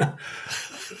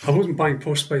wasn't buying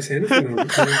Posh Spice anything.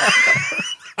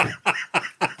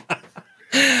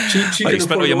 You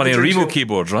spent all your money on Revo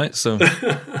keyboards, right? So,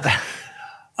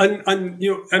 and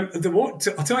the watch.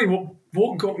 I'll tell you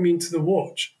what got me into the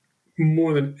watch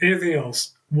more than anything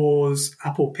else was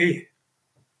Apple Pay.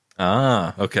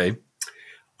 Ah, okay.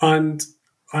 And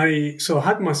I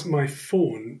had my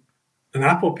phone, and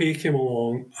Apple Pay came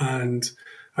along, and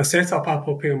I set up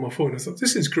Apple Pay on my phone. I thought,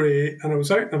 this is great. And I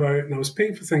was out and about and I was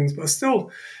paying for things, but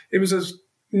it was as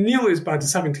nearly as bad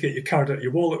as having to get your card out of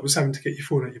your wallet was having to get your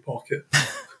phone out of your pocket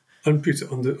and put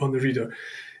it on the reader.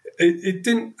 It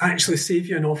didn't actually save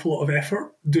you an awful lot of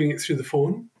effort doing it through the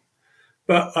phone.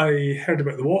 But I heard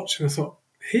about the watch and I thought,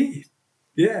 hey,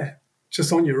 yeah,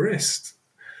 just on your wrist.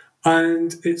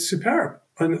 And it's superb.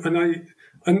 I'm on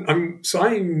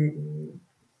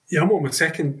my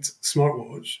second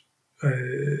smartwatch.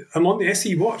 I'm on the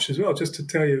SE watch as well, just to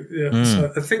tell you. Yeah.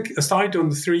 So I think I started on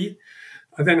the 3.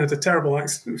 I then had a terrible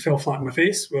accident, fell flat on my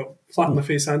face. Well, flat on my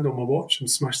face and on my watch, and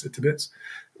smashed it to bits.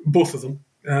 Both of them.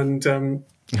 And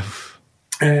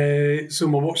so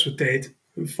my watch was dead.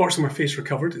 Fortunately, my face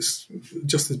recovered. It's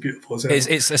just as beautiful as ever.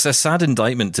 It's a sad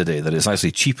indictment today that it's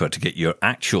actually cheaper to get your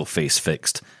actual face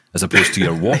fixed as opposed to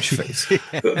your watch face.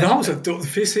 That was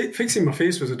fixing my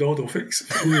face was a doddle fix.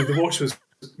 The watch was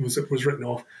written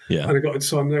off, and I got it.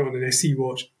 So I'm now on an SE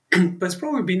watch, but it's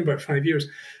probably been about 5 years.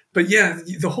 But yeah,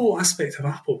 the whole aspect of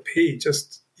Apple Pay,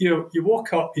 just you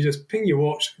walk up, you just ping your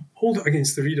watch, hold it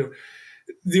against the reader.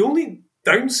 The only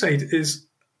downside is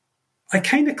I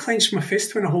kind of clench my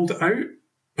fist when I hold it out.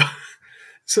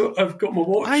 So I've got my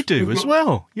watch. I do as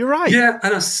well. You're right. Yeah,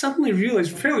 and I suddenly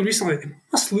realised fairly recently it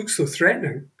must look so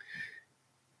threatening.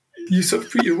 You sort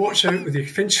of put your watch out with your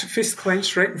fist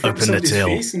clenched right in front of somebody's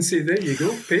face and say, "There you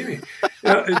go, pay me."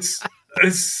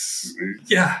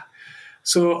 Yeah.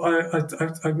 So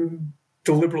I'm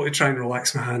deliberately trying to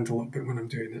relax my hand a little bit when I'm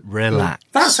doing it. Relax.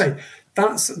 That aside,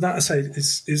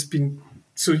 it's been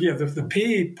so. Yeah, the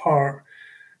pay part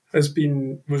was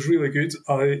really good.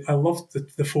 I loved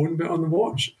the phone bit on the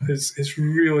watch. It's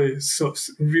really sort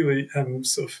of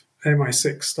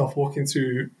MI6 stuff. Walking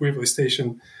through Waverley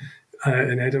Station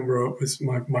in Edinburgh with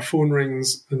my phone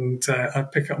rings, and I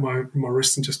pick up my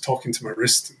wrist and just talking to my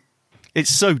wrist.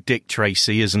 It's so Dick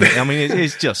Tracy, isn't it? I mean,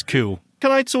 it's just cool.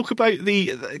 Can I talk about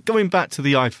going back to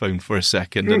the iPhone for a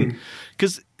second? And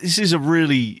because this is a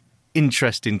really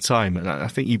interesting time, and I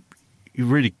think you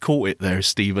really caught it there,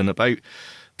 Stephen, about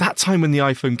that time when the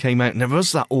iPhone came out, and there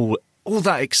was that all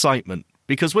that excitement.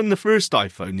 Because when the very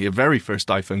first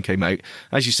iPhone came out,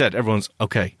 as you said, everyone's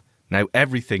okay. Now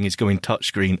everything is going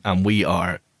touchscreen, and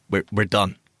we're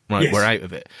done. Right, yes. We're out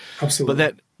of it. Absolutely. But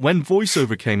then when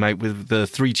VoiceOver came out with the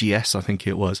 3GS, I think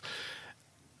it was,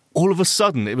 all of a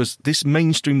sudden it was this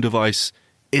mainstream device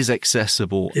is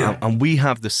accessible, and we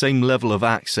have the same level of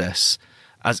access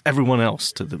as everyone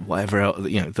else to whatever else,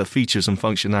 the features and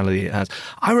functionality it has.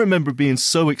 I remember being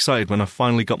so excited when I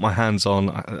finally got my hands on.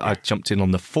 I jumped in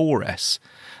on the 4S,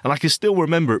 and I can still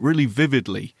remember it really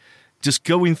vividly. Just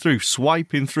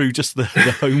swiping through just the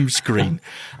home screen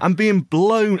and being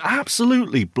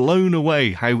absolutely blown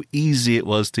away how easy it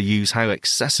was to use, how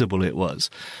accessible it was.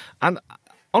 And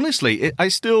honestly, I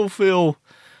still feel,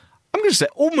 I'm going to say,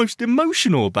 almost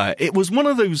emotional about it. It was one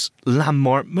of those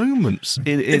landmark moments.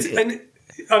 You're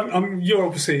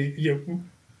obviously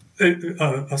an early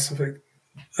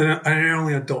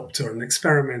adopter, an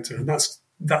experimenter, and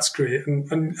that's great.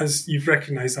 And as you've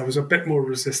recognised, I was a bit more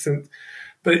resistant.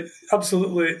 But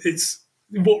absolutely, it's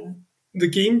what the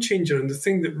game changer and the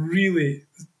thing that really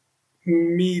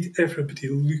made everybody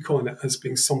look on it as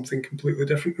being something completely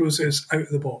different was out of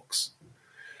the box.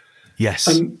 Yes.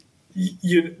 And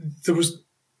there was,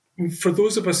 for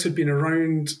those of us who'd been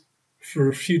around for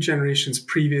a few generations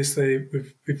previously,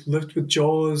 we've lived with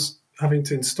JAWS, having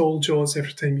to install JAWS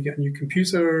every time you get a new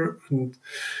computer, and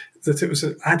that it was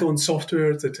an add-on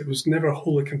software, that it was never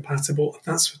wholly compatible. And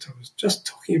that's what I was just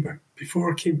talking about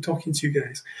before I came talking to you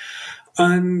guys.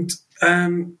 And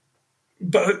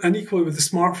equally with the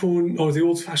smartphone, or the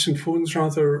old-fashioned phones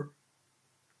rather,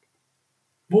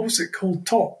 what was it called?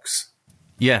 Talks.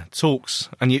 Yeah, Talks.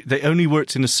 And they only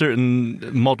worked in a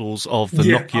certain models of the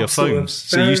Nokia phones.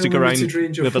 So you used to go around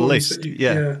with a list.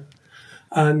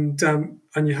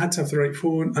 And you had to have the right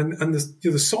phone. And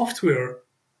the software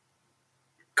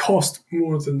cost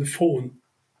more than the phone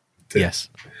did. Yes.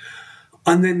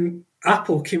 And then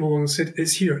Apple came along and said,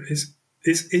 it's here.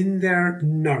 It's in there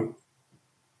now.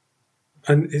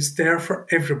 And it's there for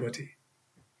everybody.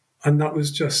 And that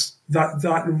was just,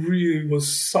 that really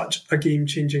was such a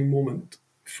game-changing moment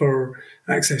for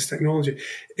access technology.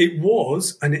 It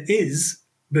was, and it is,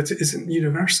 but it isn't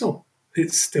universal.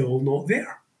 It's still not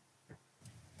there.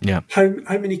 Yeah.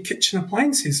 How many kitchen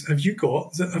appliances have you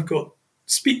got that have got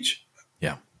speech?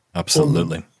 Yeah,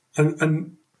 absolutely.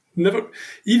 And never,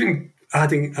 even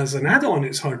adding as an add-on,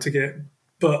 it's hard to get,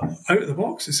 but out of the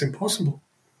box, it's impossible.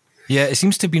 Yeah, it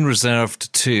seems to have been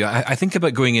reserved too. I think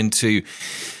about going into,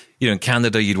 in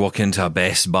Canada, you'd walk into a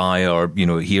Best Buy, or,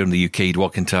 here in the UK, you'd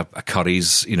walk into a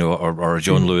Curry's, or a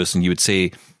John Lewis, and you would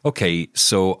say, okay,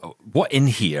 so what in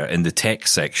here in the tech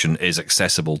section is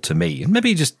accessible to me? And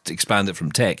maybe just expand it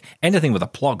from tech, anything with a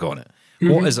plug on it. Mm-hmm.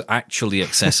 What is actually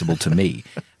accessible to me?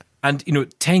 And,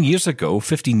 10 years ago,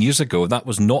 15 years ago, that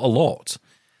was not a lot.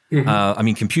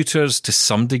 Mm-hmm. Computers to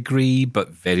some degree, but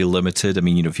very limited.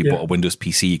 If you bought a Windows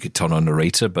PC, you could turn on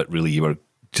Narrator, but really you were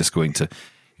just going to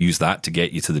use that to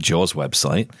get you to the JAWS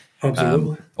website.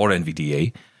 Absolutely. Or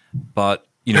NVDA. But,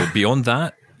 beyond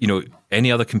that,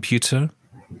 any other computer,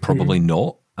 probably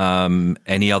not.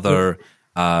 Any other,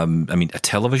 a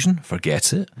television,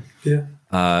 forget it. Yeah.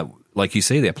 Like you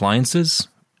say, the appliances.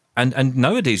 And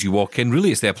nowadays you walk in,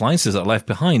 really it's the appliances that are left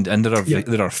behind. And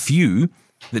there are few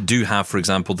that do have, for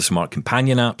example, the smart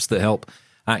companion apps that help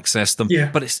access them.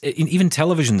 Yeah. But it's even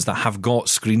televisions that have got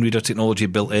screen reader technology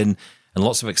built in and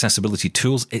lots of accessibility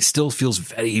tools, it still feels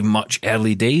very much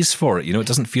early days for it. It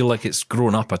doesn't feel like it's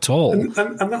grown up at all. And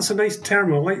that's a nice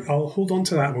term. I'll hold on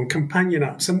to that one, companion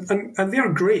apps. And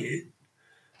they're great.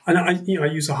 And I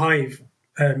use a Hive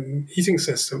heating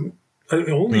system. I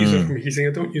only use it for heating.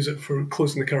 I don't use it for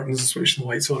closing the curtains and switching the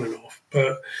lights on and off.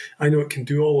 But I know it can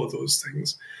do all of those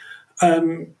things.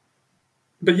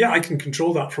 But yeah, I can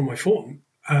control that from my phone.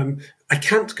 I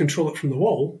can't control it from the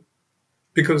wall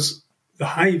because the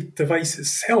Hive device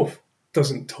itself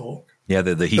doesn't talk. Yeah,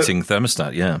 the heating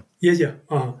thermostat. Yeah. Yeah.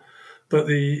 But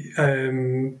the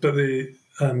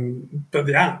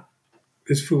app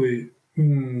is fully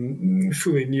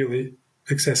nearly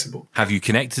accessible. Have you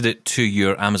connected it to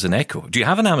your Amazon Echo? Do you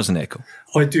have an Amazon Echo?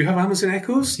 Oh, I do have Amazon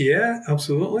Echoes. Yeah,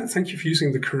 absolutely. Thank you for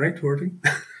using the correct wording.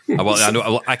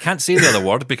 Well, I can't say the other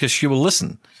word because she will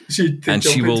listen. They jump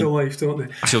into life, don't they?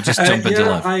 She'll just jump into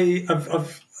life.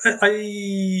 I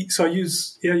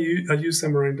use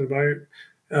them around and about.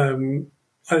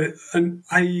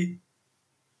 I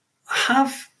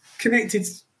have connected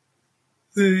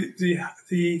the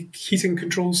heating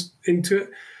controls into it,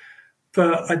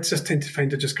 but I just tend to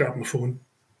find I just grab my phone.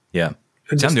 Yeah.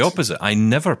 I'm the opposite. I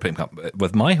never pick up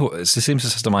with my home. It's the same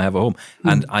system I have at home,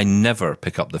 and I never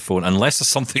pick up the phone unless there's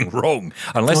something wrong.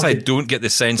 Unless I don't get the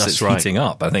sense it's heating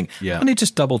up. I think I need to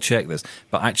just double check this.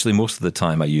 But actually, most of the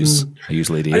time, I use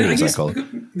Lady A, as I call it.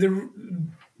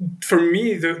 For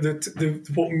me,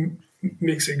 what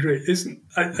makes it great isn't,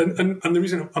 and the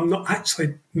reason I'm not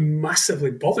actually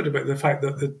massively bothered about the fact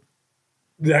that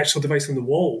the actual device on the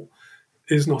wall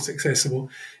is not accessible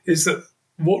is that.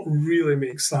 What really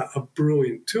makes that a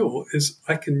brilliant tool is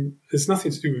it's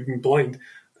nothing to do with being blind,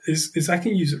 is I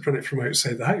can use it, run it from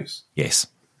outside the house. Yes.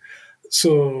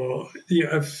 So,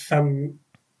 if I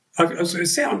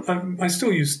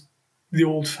still use the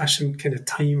old-fashioned kind of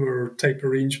timer type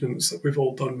arrangements that we've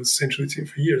all done with central heating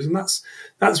for years, and that's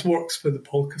works for the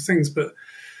bulk of things. But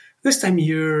this time of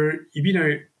year, you've been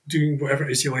out doing whatever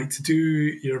it is you like to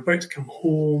do, you're about to come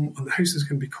home, and the house is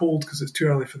going to be cold because it's too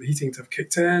early for the heating to have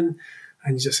kicked in.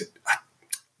 And you just say,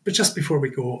 but just before we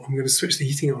go, I'm going to switch the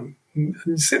heating on. And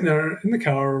you're sitting there in the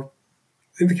car,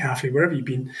 in the cafe, wherever you've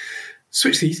been,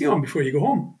 switch the heating on before you go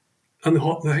home. And the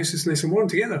house is nice and warm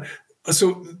together.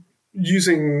 So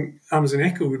using Amazon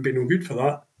Echo would be no good for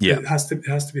that. Yeah. It has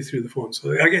to be through the phone.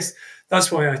 So I guess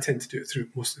that's why I tend to do it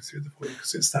mostly through the phone,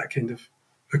 because it's that kind of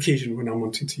occasion when I'm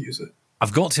wanting to use it.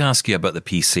 I've got to ask you about the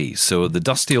PC. So the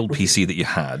dusty old PC that you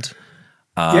had,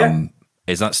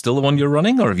 is that still the one you're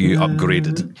running, or have you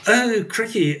upgraded? Oh,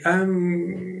 cricky.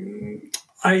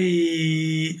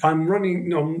 I'm running.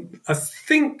 No, I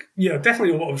think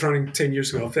definitely what I was running 10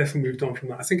 years ago. I've definitely moved on from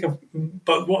that. I think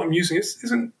but what I'm using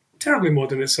isn't terribly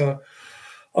modern.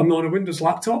 I'm on a Windows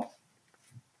laptop.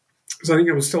 Because I think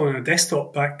I was still on a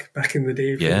desktop back in the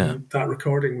day when that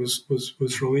recording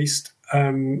was released.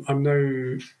 I'm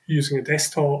now using a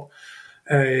desktop,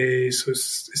 so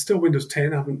it's still Windows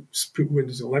 10. I haven't put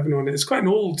Windows 11 on it. It's quite an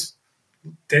old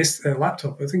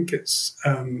laptop. I think it's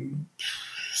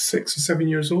 6 or 7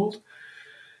 years old,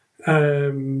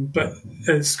 but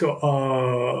it's got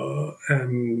a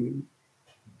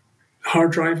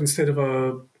hard drive instead of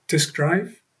a disk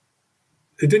drive.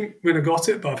 It didn't when I got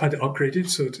it, but I've had it upgraded,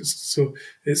 so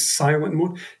it's silent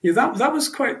mode. Yeah, that was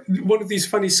quite one of these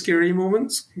funny, scary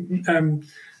moments.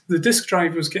 The disk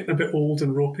drive was getting a bit old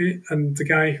and ropey, and the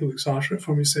guy who looks after it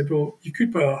for me said, "Well, you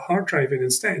could put a hard drive in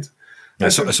instead." A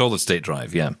solid state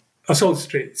drive, yeah. A solid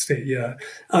state, yeah.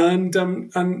 And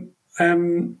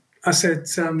I said,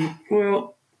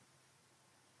 well,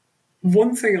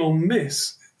 one thing I'll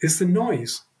miss is the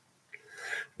noise.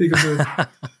 Because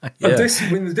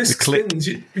when the disc spins,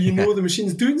 you know the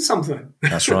machine's doing something.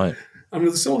 That's right. And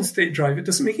with a solid state drive, it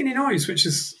doesn't make any noise, which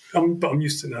is, but I'm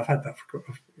used to it now. I've had that for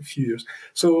a few years.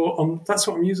 So that's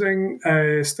what I'm using,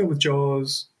 still with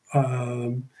JAWS.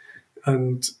 I'm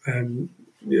on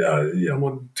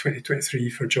 2023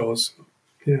 for JAWS.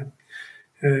 Yeah.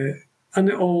 And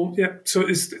it all, so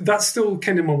that's still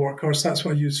kind of my workhorse. That's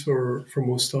what I use for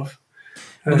most stuff.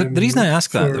 Well, the reason I ask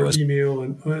that, though, is email,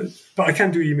 but I can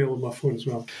do email on my phone as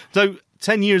well. So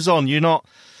 10 years on, you're not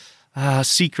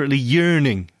secretly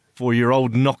yearning for your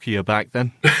old Nokia back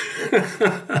then?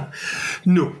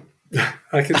 No,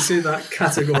 I can say that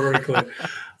categorically.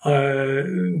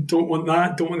 Don't want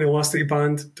that. Don't want the elastic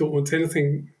band. Don't want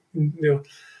anything. No,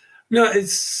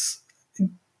 it's.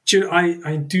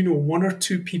 I do know one or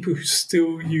two people who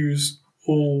still use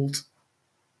old,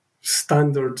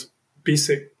 standard,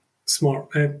 basic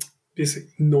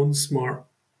non-smart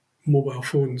mobile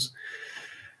phones,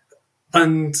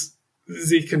 and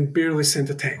they can barely send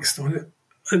a text on it,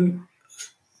 and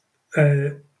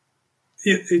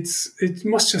it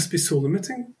must just be so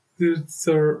limiting.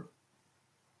 They're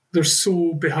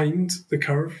so behind the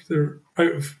curve. They're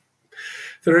out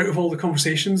of all the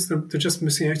conversations. They're just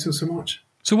missing out on so much.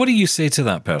 So what do you say to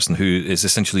that person who is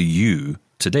essentially you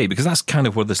today? Because that's kind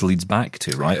of where this leads back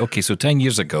to, right? Okay, so 10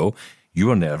 years ago, you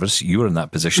were nervous, you were in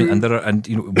that position, and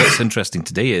what's interesting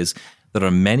today is there are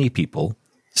many people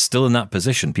still in that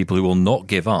position, people who will not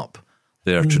give up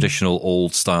their traditional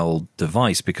old-style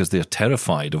device because they're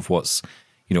terrified of what's,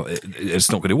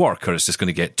 it's not going to work or it's just going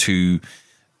to get too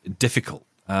difficult.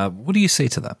 What do you say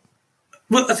to that?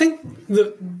 Well, I think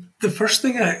the first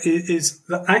thing is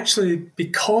that actually,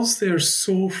 because they're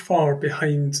so far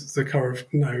behind the curve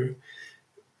now,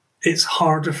 it's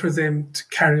harder for them to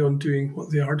carry on doing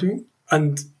what they are doing.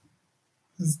 And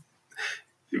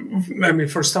I mean,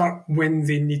 for a start, when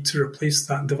they need to replace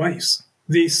that device,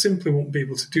 they simply won't be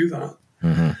able to do that.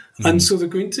 Mm-hmm. And so they're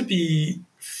going to be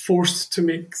forced to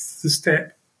make the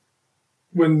step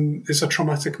when it's a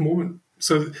traumatic moment.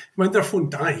 So when their phone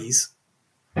dies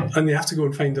and they have to go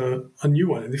and find a new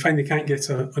one, and they find they can't get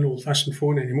an old-fashioned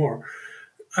phone anymore,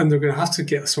 and they're going to have to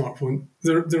get a smartphone,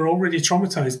 they're already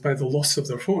traumatized by the loss of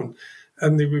their phone.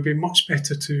 And they would be much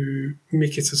better to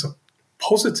make it as a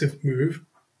positive move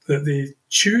that they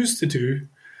choose to do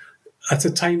at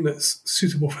a time that's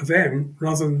suitable for them,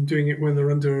 rather than doing it when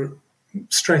they're under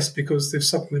stress because they've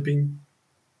suddenly been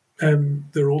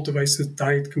their old device has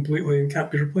died completely and can't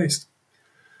be replaced.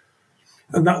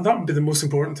 And that would be the most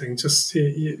important thing. Just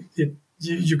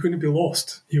you're going to be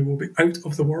lost. You will be out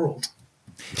of the world.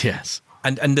 Yes.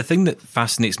 And the thing that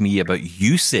fascinates me about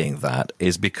you saying that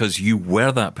is because you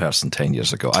were that person 10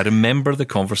 years ago. I remember the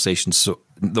conversations,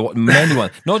 many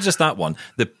ones, not just that one,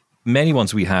 the many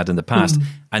ones we had in the past,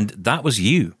 and that was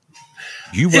you.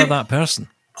 You were that person.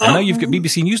 And now you've got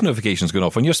BBC News notifications going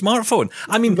off on your smartphone.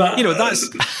 I mean, that would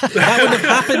have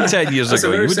happened 10 years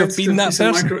ago. You would have been that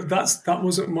person. That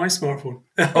wasn't my smartphone.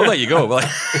 Oh, there you go. Well,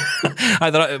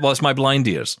 it's my blind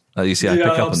ears. You see, I pick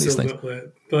up on these things.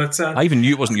 But I even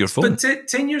knew it wasn't your phone. But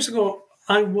 10 years ago,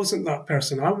 I wasn't that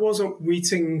person. I wasn't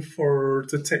waiting for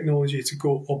the technology to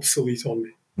go obsolete on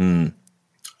me.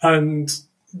 And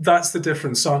that's the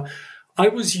difference. So I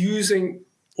was using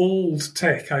old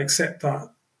tech. I accept that.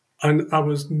 And I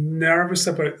was nervous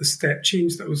about the step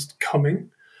change that was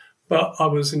coming, but I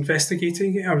was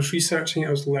investigating it, I was researching it, I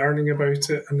was learning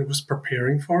about it, and I was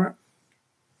preparing for it.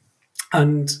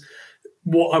 And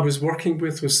what I was working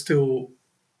with was still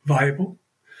viable.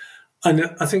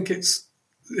 And I think it's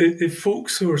if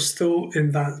folks who are still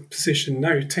in that position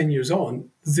now, 10 years on,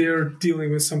 they're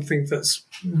dealing with something that's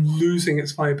losing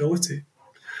its viability.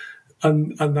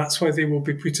 And that's why they will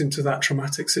be put into that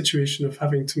traumatic situation of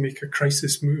having to make a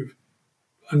crisis move.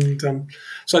 And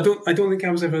so I don't think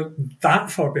I was ever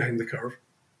that far behind the curve.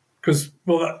 Because,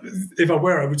 well, if I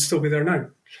were, I would still be there now.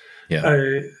 Yeah.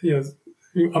 I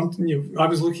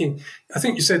was looking, I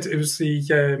think you said it was the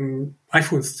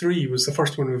iPhone 3 was the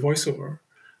first one with VoiceOver.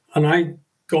 And I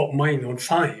got mine on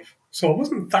 5. So I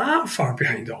wasn't that far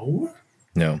behind at all.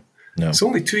 No. It's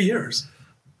only 2 years.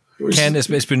 Ken,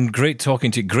 it's been great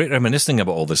talking to you, great reminiscing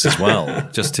about all this as well,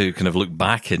 just to kind of look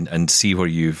back and see where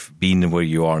you've been and where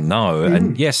you are now.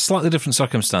 And yes, slightly different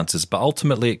circumstances, but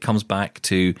ultimately it comes back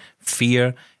to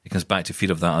fear. It comes back to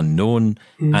fear of that unknown,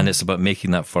 and it's about making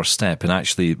that first step. And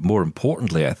actually, more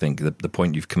importantly, I think the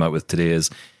point you've come out with today is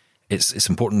it's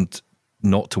important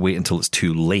not to wait until it's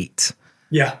too late.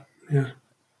 Yeah.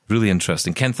 Really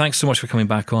interesting. Ken, thanks so much for coming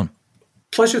back on.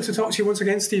 Pleasure to talk to you once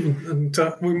again, Stephen, and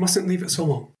we mustn't leave it so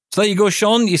long. So there you go,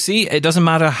 Sean. You see, it doesn't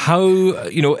matter how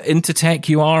into tech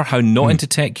you are, how not into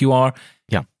tech you are.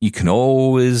 Yeah, you can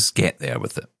always get there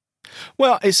with it.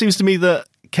 Well, it seems to me that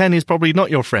Ken is probably not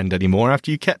your friend anymore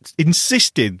after you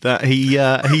insisted that he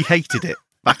hated it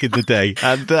back in the day,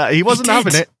 and he wasn't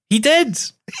having it. He did.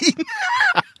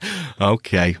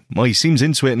 Okay, well, he seems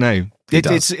into it now.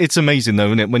 It's amazing though,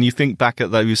 isn't it? When you think back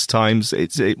at those times,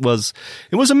 it was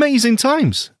amazing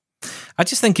times. I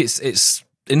just think it's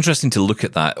interesting to look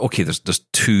at that. Okay, there's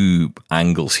two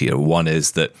angles here. One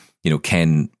is that,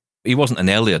 Ken, he wasn't an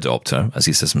early adopter, as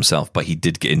he says himself, but he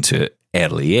did get into it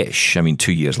early-ish. I mean,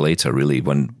 2 years later, really,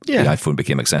 when the iPhone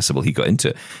became accessible, he got into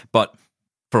it. But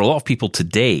for a lot of people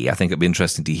today, I think it'd be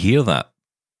interesting to hear that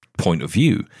point of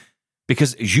view,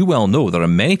 because as you well know, there are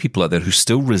many people out there who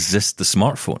still resist the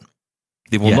smartphone.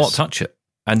 They will not touch it.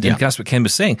 And that's what Ken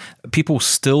was saying. People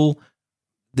still...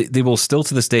 They will still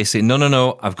to this day say,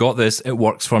 no, I've got this, it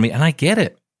works for me. And I get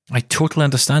it. I totally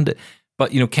understand it.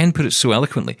 But, Ken put it so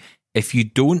eloquently. If you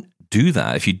don't do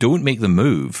that, if you don't make the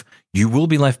move, you will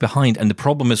be left behind. And the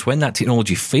problem is when that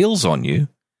technology fails on you,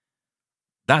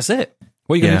 that's it.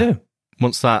 What are you going to do?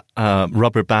 Once that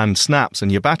rubber band snaps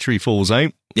and your battery falls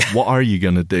out, what are you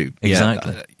going to do?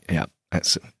 Exactly. Yeah,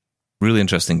 that's it. Really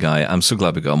interesting guy. I'm so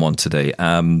glad we got him on today.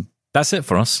 That's it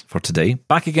for us for today.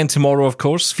 Back again tomorrow, of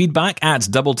course. Feedback at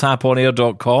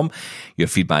doubletaponair.com. Your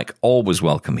feedback always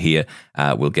welcome here.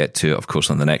 We'll get to, of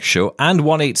course, on the next show. And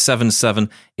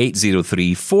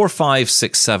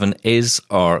 1-877-803-4567 is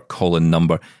our call-in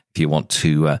number if you want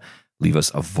to leave us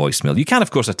a voicemail. You can,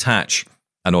 of course, attach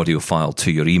an audio file to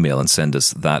your email and send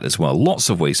us that as well. Lots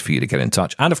of ways for you to get in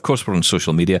touch. And, of course, we're on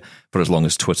social media for as long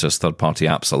as Twitter's third-party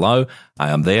apps allow. I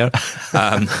am there.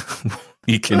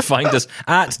 You can find us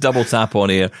at Double Tap On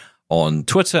Air on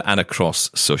Twitter and across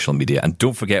social media. And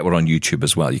don't forget, we're on YouTube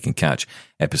as well. You can catch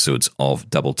episodes of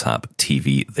Double Tap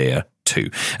TV there too.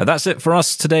 And that's it for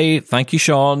us today. Thank you,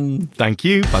 Sean. Thank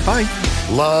you. Bye-bye.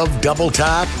 Love Double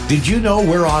Tap? Did you know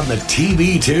we're on the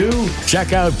TV too?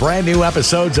 Check out brand new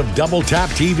episodes of Double Tap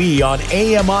TV on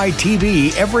AMI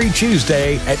TV every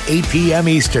Tuesday at 8 p.m.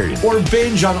 Eastern. Or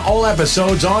binge on all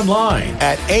episodes online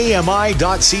at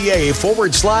ami.ca/Double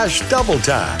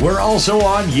Tap. We're also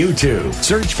on YouTube.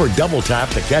 Search for Double Tap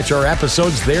to catch our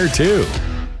episodes there too.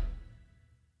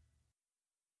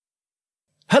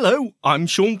 Hello, I'm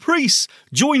Sean Priest.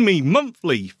 Join me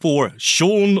monthly for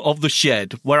Sean of the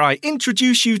Shed, where I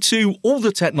introduce you to all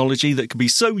the technology that can be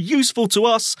so useful to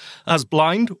us as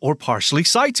blind or partially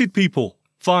sighted people.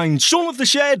 Find Sean of the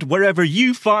Shed wherever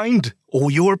you find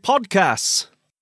all your podcasts.